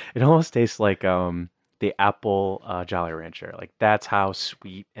whatever. it almost tastes like the apple Jolly Rancher. Like that's how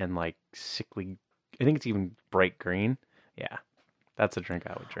sweet and like sickly. I think it's even bright green. Yeah, that's a drink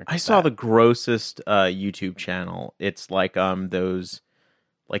I would drink. I saw the grossest YouTube channel. It's like those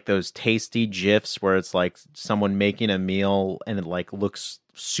tasty gifs where it's like someone making a meal and it like looks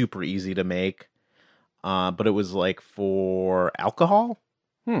super easy to make. But it was like for alcohol.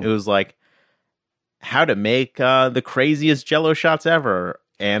 It was like how to make the craziest Jello shots ever.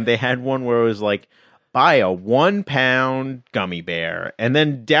 And they had one where it was like, buy a 1 pound gummy bear and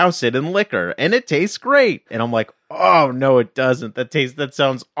then douse it in liquor and it tastes great. And I'm like, oh no, it doesn't. That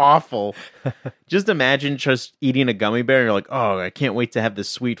sounds awful. Just imagine just eating a gummy bear and you're like, oh, I can't wait to have this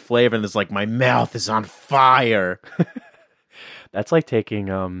sweet flavor. And it's like, my mouth is on fire. That's like taking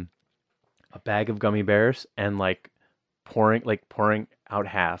a bag of gummy bears and like pouring out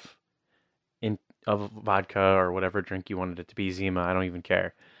half of vodka or whatever drink you wanted it to be, Zima, I don't even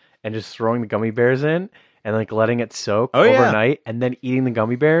care. And just throwing the gummy bears in and like letting it soak overnight and then eating the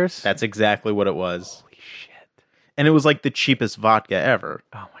gummy bears. That's exactly what it was. Holy shit. And it was like the cheapest vodka ever.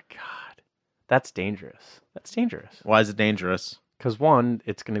 Oh my God. That's dangerous. Why is it dangerous? Because one,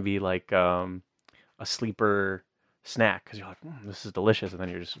 it's going to be like a sleeper snack because you're like, this is delicious. And then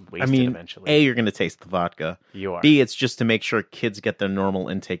you're just wasted eventually. A, you're going to taste the vodka. You are. B, it's just to make sure kids get their normal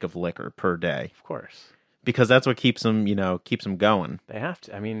intake of liquor per day. Of course. Because that's what keeps them going. They have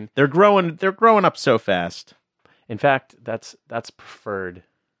to. I mean, they're growing up so fast. In fact, that's preferred.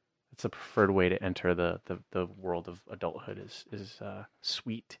 It's a preferred way to enter the world of adulthood is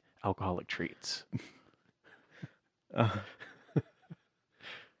sweet alcoholic treats.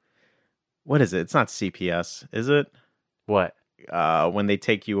 What is it? It's not CPS, is it? What? When they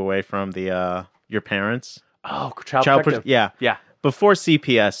take you away from the your parents? Oh, child protective. Yeah. Before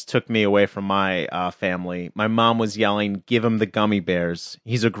CPS took me away from my family, my mom was yelling, "Give him the gummy bears.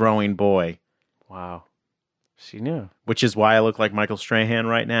 He's a growing boy." Wow. She knew. Which is why I look like Michael Strahan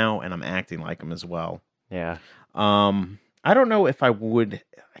right now, and I'm acting like him as well. Yeah. I don't know if I would.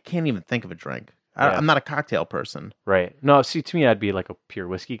 I can't even think of a drink. I'm not a cocktail person. Right. No, see, to me, I'd be like a pure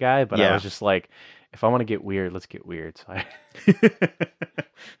whiskey guy, but I was just like, if I want to get weird, let's get weird. So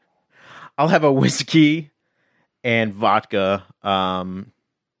I'll have a whiskey and vodka cocktail.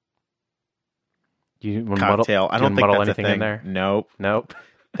 I don't think that's anything a thing in there. Nope.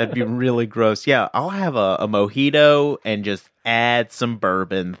 That'd be really gross. Yeah, I'll have a mojito and just add some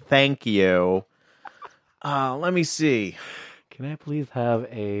bourbon. Thank you. Let me see. Can I please have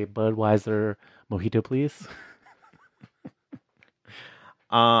a Budweiser mojito, please?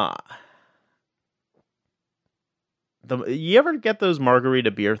 You ever get those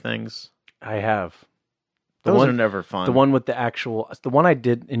margarita beer things? I have. Those are never fun. The one with the one I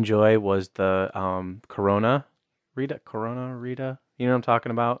did enjoy was the Corona Rita. You know what I'm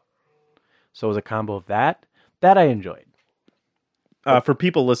talking about? So it was a combo of that I enjoyed. For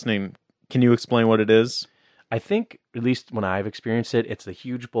people listening, can you explain what it is? I think, at least when I've experienced it, it's the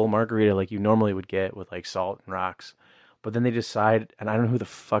huge bowl margarita like you normally would get with like salt and rocks. But then they decide, and I don't know who the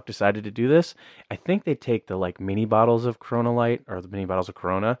fuck decided to do this. I think they take the like mini bottles of Corona Light or the mini bottles of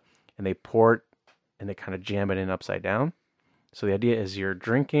Corona and they pour it and they kind of jam it in upside down. So the idea is you're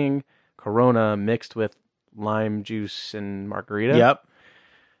drinking Corona mixed with lime juice and margarita. Yep.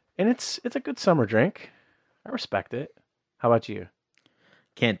 And it's a good summer drink. I respect it. How about you?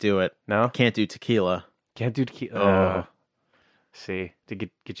 Can't do it. No? Can't do tequila. Can't do tequila. Oh. See, to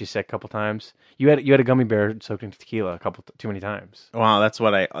get you sick a couple times. You had a gummy bear soaked in tequila too many times. Wow, that's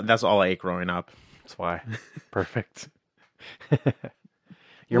all I ate growing up. That's why. Perfect.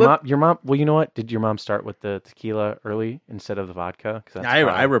 Your mom. Well, you know what? Did your mom start with the tequila early instead of the vodka?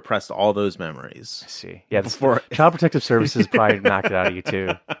 I repressed all those memories. I see. Yeah, Before Child Protective Services probably knocked it out of you too.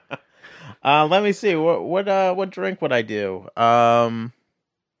 Let me see. What drink would I do?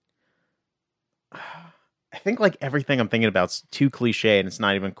 I think like everything I'm thinking about is too cliche and it's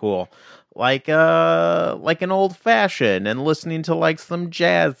not even cool. Like an old fashioned and listening to like some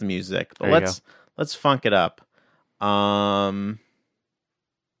jazz music. But let's funk it up. I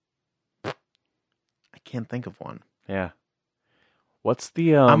can't think of one. Yeah. What's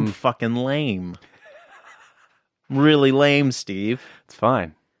the I'm fucking lame. Really lame, Steve. It's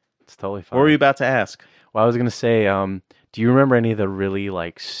fine. It's totally fine. What were you about to ask? Well, I was gonna say, do you remember any of the really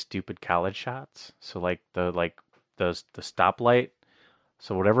like stupid college shots? So like the stoplight.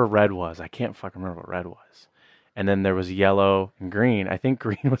 So whatever red was, I can't fucking remember what red was. And then there was yellow and green. I think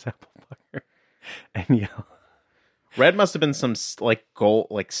green was apple butter, and yellow. Red must have been some like gold,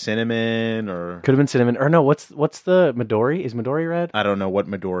 like cinnamon, or could have been cinnamon. Or no, what's the Midori? Is Midori red? I don't know what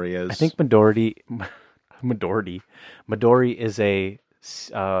Midori is. I think Midori is a.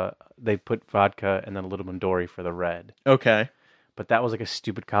 They put vodka and then a little Midori for the red. Okay. But that was like a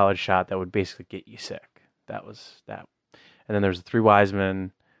stupid college shot that would basically get you sick. That was that. And then there's the Three Wise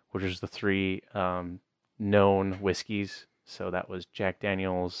Men, which is the three known whiskeys. So that was Jack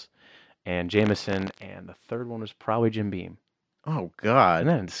Daniels and Jameson, and the third one was probably Jim Beam. Oh, God.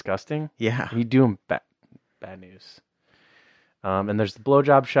 Isn't that disgusting? Yeah. And you do them bad news. And there's the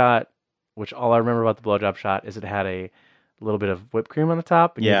blowjob shot, which all I remember about the blowjob shot is it had a little bit of whipped cream on the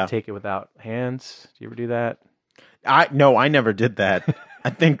top, and you had to take it without hands. Do you ever do that? No, I never did that.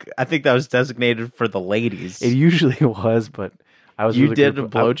 I think that was designated for the ladies. It usually was, but I was. You did a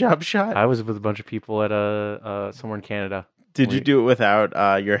blowjob shot? I was with a bunch of people at somewhere in Canada. Did you do it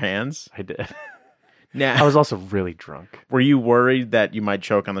without your hands? I did. Now, I was also really drunk. Were you worried that you might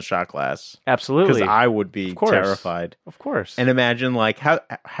choke on the shot glass? Absolutely. Because I would be terrified. Of course. And imagine, like,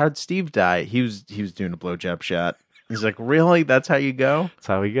 how'd Steve die? He was doing a blowjob shot. He's like, really? That's how you go? That's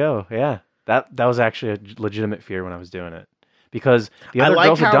how we go. Yeah. That was actually a legitimate fear when I was doing it. Because the other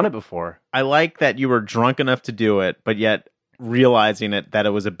girls had done it before. I like that you were drunk enough to do it, but yet realizing that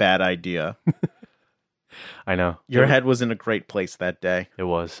it was a bad idea. I know. Your head was in a great place that day. It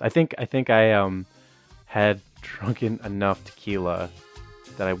was. I think I had drunken enough tequila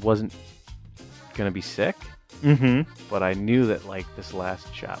that I wasn't going to be sick. Mm-hmm. But I knew that like this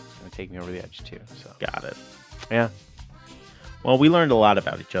last shot was going to take me over the edge too. So got it. Yeah. Well, we learned a lot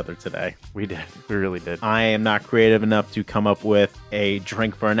about each other today. We did. We really did. I am not creative enough to come up with a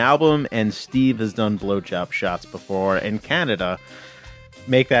drink for an album, and Steve has done blowjob shots before in Canada.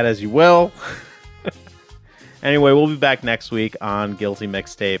 Make that as you will. Anyway, we'll be back next week on Guilty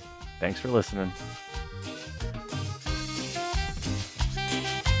Mixtape. Thanks for listening.